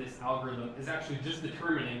part of this algorithm is actually just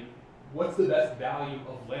determining what's the best value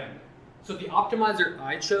of lambda. So the optimizer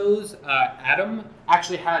I chose, Atom,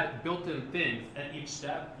 actually had built-in things at each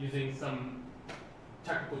step using some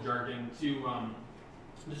technical jargon to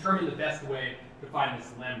determine the best way to find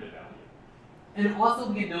this lambda value. And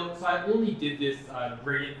also we can note, so I only did this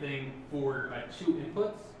gradient thing for 2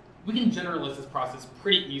 inputs. We can generalize this process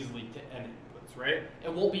pretty easily to n inputs, right?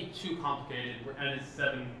 It won't be too complicated where n is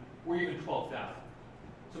 7 or even 12,000.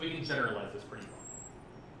 So we can generalize this pretty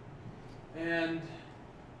well. And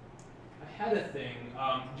I had a thing.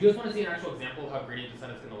 Do you guys want to see an actual example of how gradient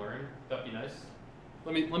descent is going to learn? That'd be nice.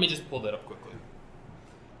 Let me just pull that up quickly.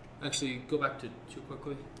 Actually, go back to 2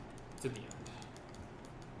 quickly. To the end.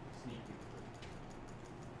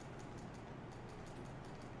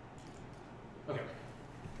 Okay.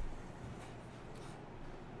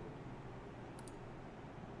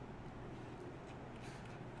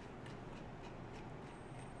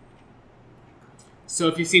 So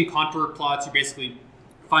if you've seen contour plots, you're basically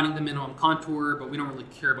finding the minimum contour, but we don't really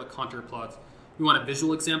care about contour plots. We want a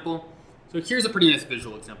visual example. So here's a pretty nice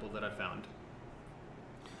visual example that I found.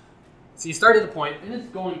 So you start at the point, and it's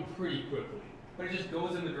going pretty quickly, but it just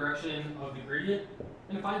goes in the direction of the gradient,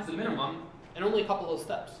 and it finds the minimum in only a couple of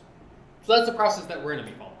steps. So that's the process that we're going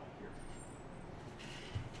to be following here.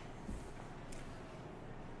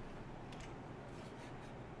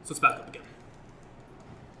 So let's back up again.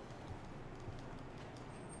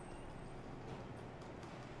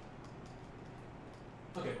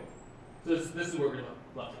 Okay, cool. So this is where we left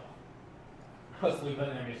off. Let's leave that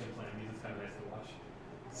animation playing. It's kind of nice to watch.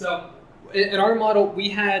 So in our model, we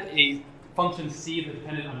had a function c that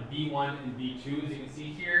depended on v1 and v2, as you can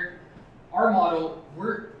see here. Our model,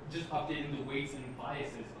 we're just updating the weights and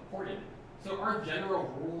biases accordingly. So our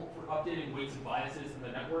general rule for updating weights and biases in the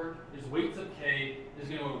network is weights of k is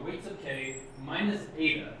going to go to weights of k minus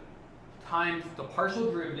eta times the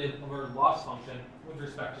partial derivative of our loss function with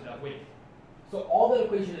respect to that weight. So all that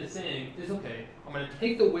equation is saying is, okay, I'm going to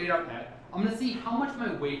take the weight I'm at, I'm going to see how much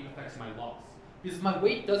my weight affects my loss. Because if my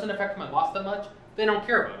weight doesn't affect my loss that much, then I don't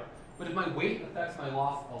care about it. But if my weight affects my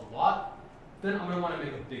loss a lot, then I'm going to want to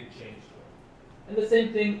make a big change to it. And the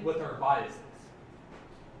same thing with our biases.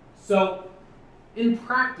 So in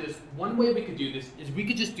practice, one way we could do this is we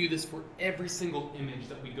could just do this for every single image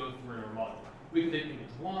that we go through in our model. We could take image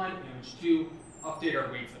 1, image 2, update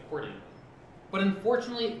our weights accordingly. But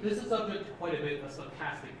unfortunately, this is subject to quite a bit of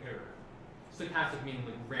stochastic error. Stochastic meaning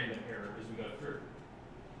like random error as we go through.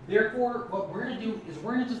 Therefore, what we're going to do is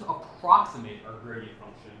we're going to just approximate our gradient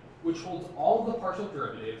function, which holds all of the partial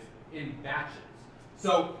derivatives in batches.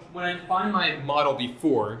 So when I defined my model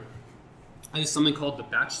before, I used something called the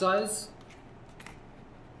batch size.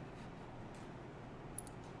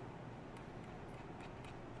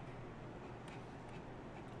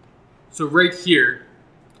 So right here,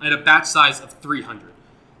 I had a batch size of 300.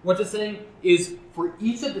 What it's saying is for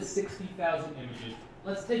each of the 60,000 images,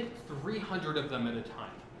 let's take 300 of them at a time.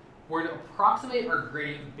 We're going to approximate our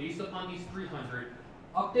gradient based upon these 300,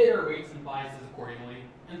 update our weights and biases accordingly,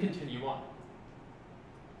 and continue on.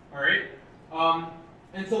 All right?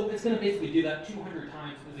 And so it's going to basically do that 200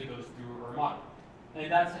 times as it goes through our model.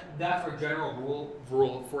 And that's our general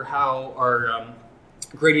rule for how our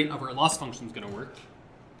gradient of our loss function is going to work.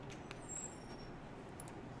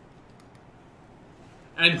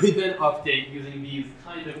 And we then update using these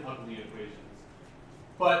kind of ugly equations.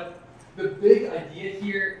 But the big idea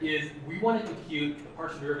here is we want to compute the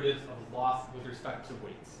partial derivatives of loss with respect to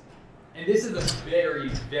weights. And this is a very,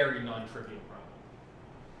 very non-trivial problem.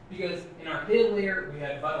 Because in our data layer, we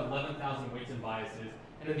had about 11,000 weights and biases,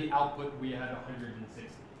 and in the output, we had 160.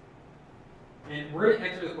 And we're going to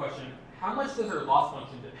answer the question, how much does our loss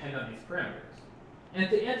function depend on these parameters? And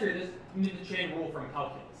to answer this, we need the chain rule from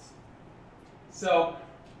calculus. So,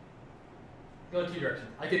 go in 2 directions.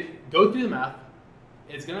 I could go through the math,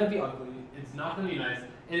 it's going to be ugly, it's not going to be nice,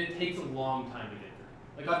 and it takes a long time to get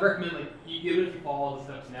through. Like I'd recommend, like, even if you follow all the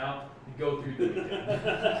steps now, you go through them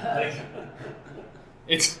again.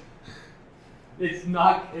 It's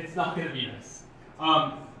not going to be nice.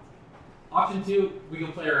 Option 2, we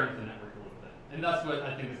can play around with the network a little bit, and that's what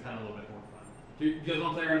I think is kind of a little bit more fun. Do you guys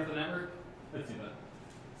want to play around with the network? Let's do that.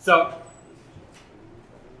 So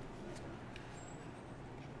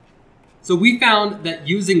So we found that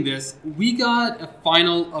using this, we got a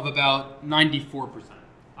final of about 94%.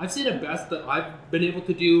 I've seen a best that I've been able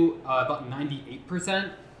to do about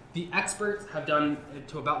 98%. The experts have done it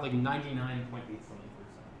to about like 99.8 something percent.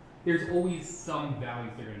 There's always some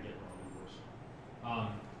values they're going to get wrong,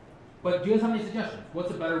 unfortunately. But do you guys have any suggestions?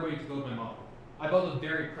 What's a better way to build my model? I built a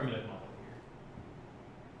very primitive model here.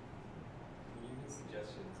 When you mean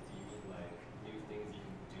suggestions, do you mean like new things you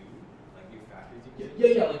can do? Like new factors you can do?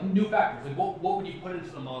 Yeah, like new factors. Like what would you put into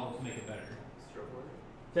the model to make it better? Stroke order?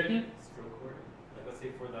 Second? Stroke order? Like let's say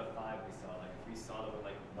for the 5 we saw, like if we saw them with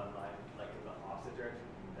like one line like in the opposite direction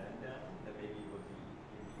and then down, then maybe it would be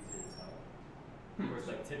easier to tell. Of course,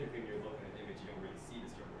 like typically when you're looking at an image, you don't really see the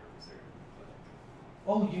stroke order for certain. But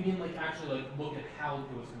Oh, you mean like actually like look at how it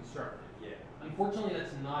was constructed? yeah. Unfortunately,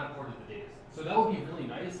 that's not a part of the data set. So that would be really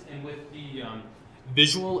nice. And with the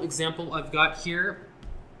visual example I've got here,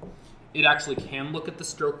 it actually can look at the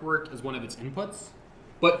stroke work as one of its inputs.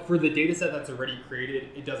 But for the data set that's already created,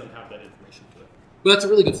 it doesn't have that information to it. But that's a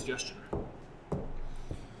really good suggestion.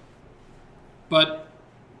 But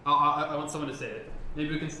I want someone to say it.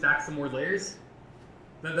 Maybe we can stack some more layers.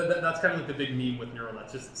 That's kind of like the big meme with neural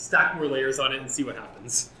nets. Just stack more layers on it and see what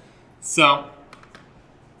happens. So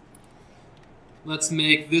let's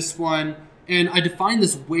make this one. And I defined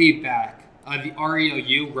this way back, the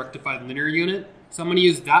RELU, rectified linear unit. So I'm going to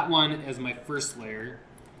use that one as my first layer.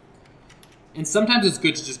 And sometimes it's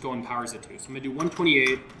good to just go and powers it too. So I'm going to do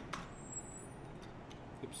 128.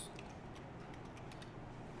 Oops.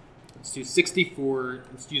 Let's do 64.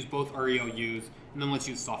 Let's use both RELUs. And then let's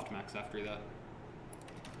use softmax after that.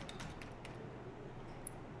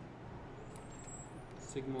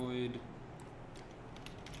 Sigmoid.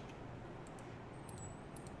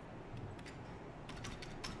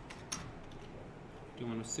 Do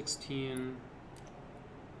one with 16.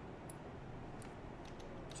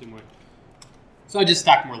 Sigmoid. So I just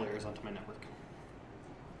stack more layers onto my network.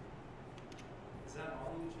 Is that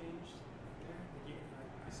all you changed there?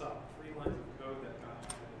 I saw 3 lines of code that got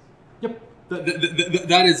added. Yep.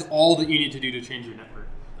 That is all that you need to do to change your network.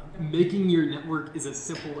 Okay. Making your network is as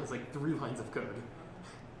simple as like 3 lines of code.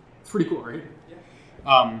 It's pretty cool, right?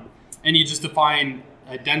 Yeah. And you just define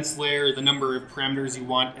a dense layer, the number of parameters you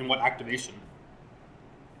want, and what activation.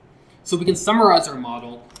 So we can summarize our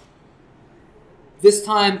model. This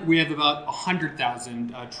time we have about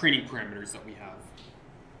 100,000 training parameters that we have.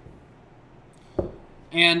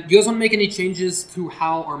 And do you guys want to make any changes to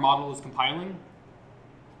how our model is compiling?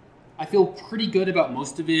 I feel pretty good about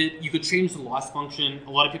most of it. You could change the loss function.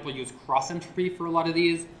 A lot of people use cross entropy for a lot of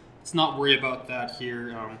these. Let's not worry about that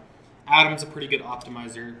here. Atom's a pretty good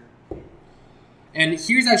optimizer. And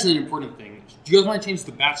here's actually an important thing. Do you guys want to change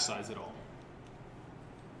the batch size at all?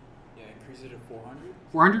 Yeah, increase it to 400.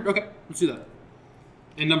 400? Okay, let's do that.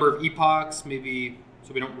 And number of epochs, maybe,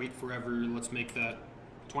 so we don't wait forever, let's make that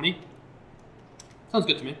 20. Sounds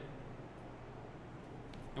good to me.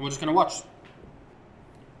 And we're just gonna watch.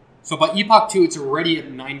 So by epoch 2, it's already at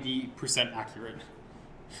 90% accurate.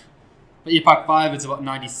 By epoch 5, it's about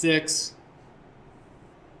 96.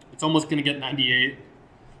 It's almost gonna get 98.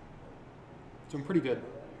 So I'm pretty good.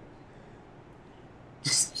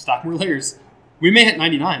 Just stack more layers. We may hit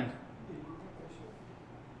 99.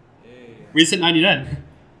 We just hit 99.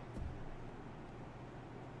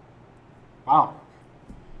 Wow.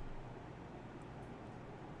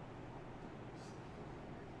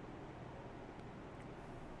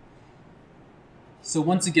 So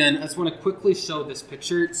once again, I just want to quickly show this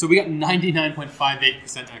picture. So we got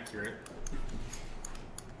 99.58% accurate.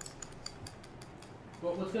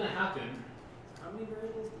 Well, what's going to happen? How many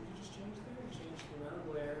variables did you just change there? You changed the amount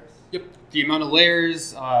of layers. Yep, the amount of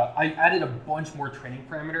layers. I added a bunch more training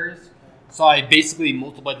parameters. So I basically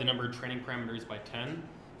multiplied the number of training parameters by 10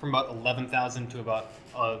 from about 11,000 to about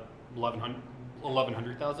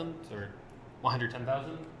 1,100,000 or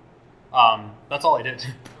 110,000. That's all I did. Oh,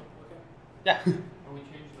 okay. Yeah. And we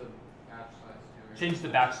changed the batch size too. Right? Change the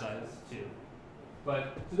batch size too.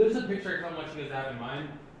 But so there's a picture of how much you guys have in mind.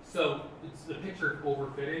 So it's the picture of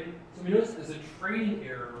overfitting. So we notice as a training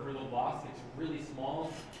error where the loss gets really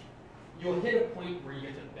small, you'll hit a point where you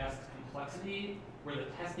get to best complexity, where the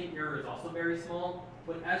testing error is also very small.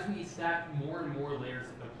 But as we stack more and more layers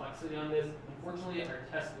of complexity on this, unfortunately our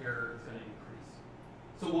test error is going to increase.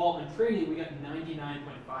 So while in training we got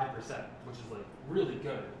 99.5%, which is like really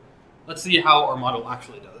good. Let's see how our model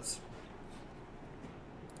actually does.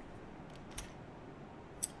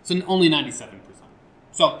 So only 97%.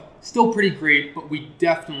 So still pretty great, but we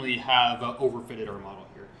definitely have overfitted our model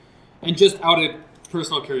here. And just out of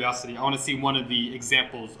personal curiosity, I want to see one of the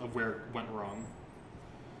examples of where it went wrong.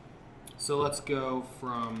 So let's go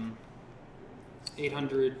from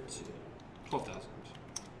 800 to 12,000.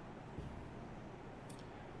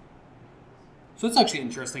 So it's actually an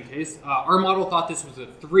interesting case. Our model thought this was a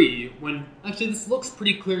 3, when actually this looks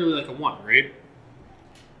pretty clearly like a 1, right?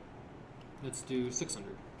 Let's do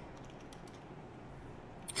 600.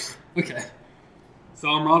 Okay. So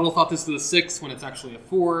our model thought this was a 6 when it's actually a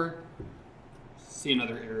 4. See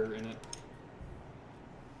another error in it.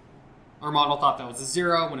 Our model thought that was a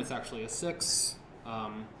 0 when it's actually a 6.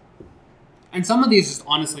 And some of these just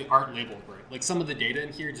honestly aren't labeled right. Like some of the data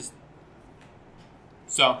in here just...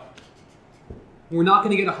 So we're not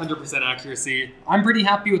going to get 100% accuracy. I'm pretty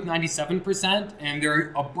happy with 97%, and there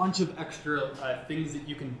are a bunch of extra things that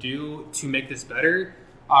you can do to make this better.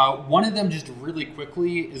 One of them, just really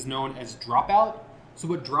quickly, is known as dropout. So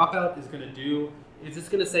what dropout is going to do is it's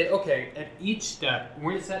going to say, okay, at each step,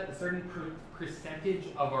 we're going to set a certain percentage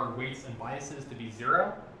of our weights and biases to be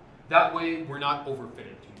 0. That way, we're not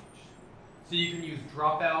overfitting too much. So you can use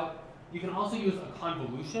dropout. You can also use a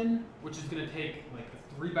convolution, which is going to take like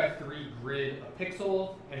a 3x3 grid of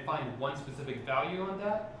pixels and find one specific value on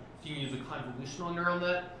that. So you can use a convolutional neural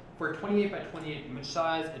net. For a 28 by 28 image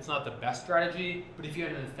size, it's not the best strategy, but if you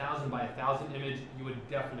had a 1,000 by 1,000 image, you would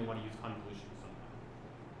definitely want to use convolution somehow.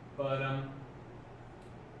 But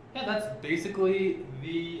yeah, that's basically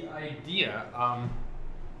the idea.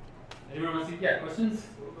 Anyone want to see? Yeah, questions?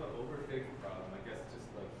 What about overfitting problem? I guess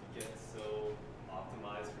just like you get so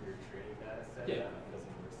optimized for your training data set that it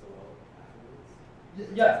doesn't work so well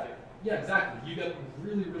afterwards. Yeah, exactly. You get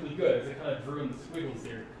really, really good, as I kind of drew in the squiggles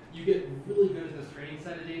here. You get really good at this training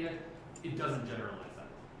set of data. It doesn't generalize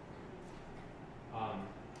that.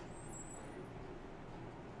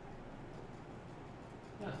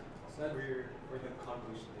 Yeah. So for the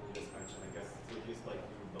convolution that you just mentioned, I guess so just like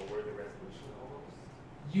you lower the resolution almost.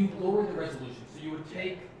 You lower the resolution. So you would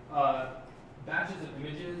take batches of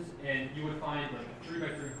images, and you would find like a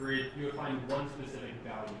 3x3 grid. You would find one specific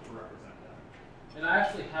value to represent that. And I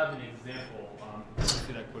actually have an example. Let's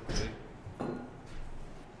do that quickly.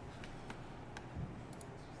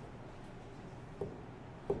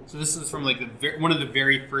 So this is from like one of the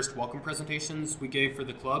very first welcome presentations we gave for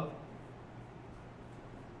the club.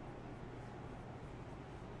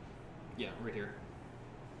 Yeah, right here.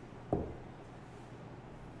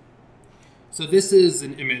 So this is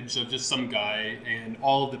an image of just some guy and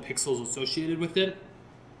all of the pixels associated with it.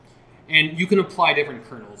 And you can apply different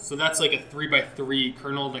kernels. So that's like a 3x3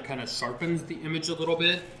 kernel that kind of sharpens the image a little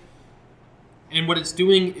bit. And what it's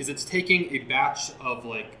doing is it's taking a batch of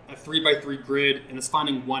like a 3x3 grid and it's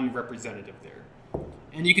finding one representative there.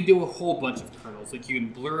 And you can do a whole bunch of kernels. Like you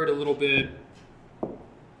can blur it a little bit.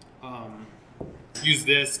 Use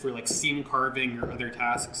this for like seam carving or other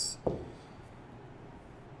tasks.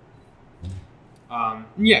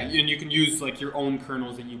 Yeah, and you can use like your own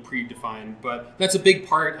kernels that you predefine, but that's a big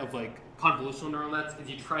part of like convolutional neural nets is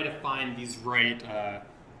you try to find these right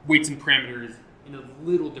weights and parameters in a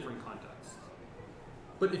little different context.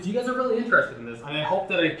 But if you guys are really interested in this, and I hope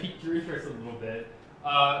that I piqued your interest a little bit,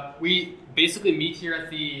 we basically meet here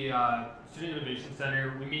at the Student Innovation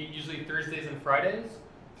Center. We meet usually Thursdays and Fridays.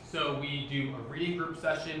 So we do a reading group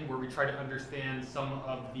session where we try to understand some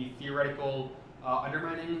of the theoretical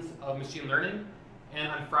underminings of machine learning. And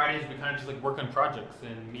on Fridays, we kind of just like work on projects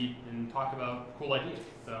and meet and talk about cool ideas.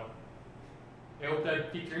 So I hope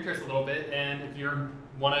that piqued your interest a little bit. And if you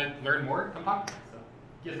want to learn more, come talk to me. So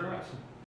thank you guys very much.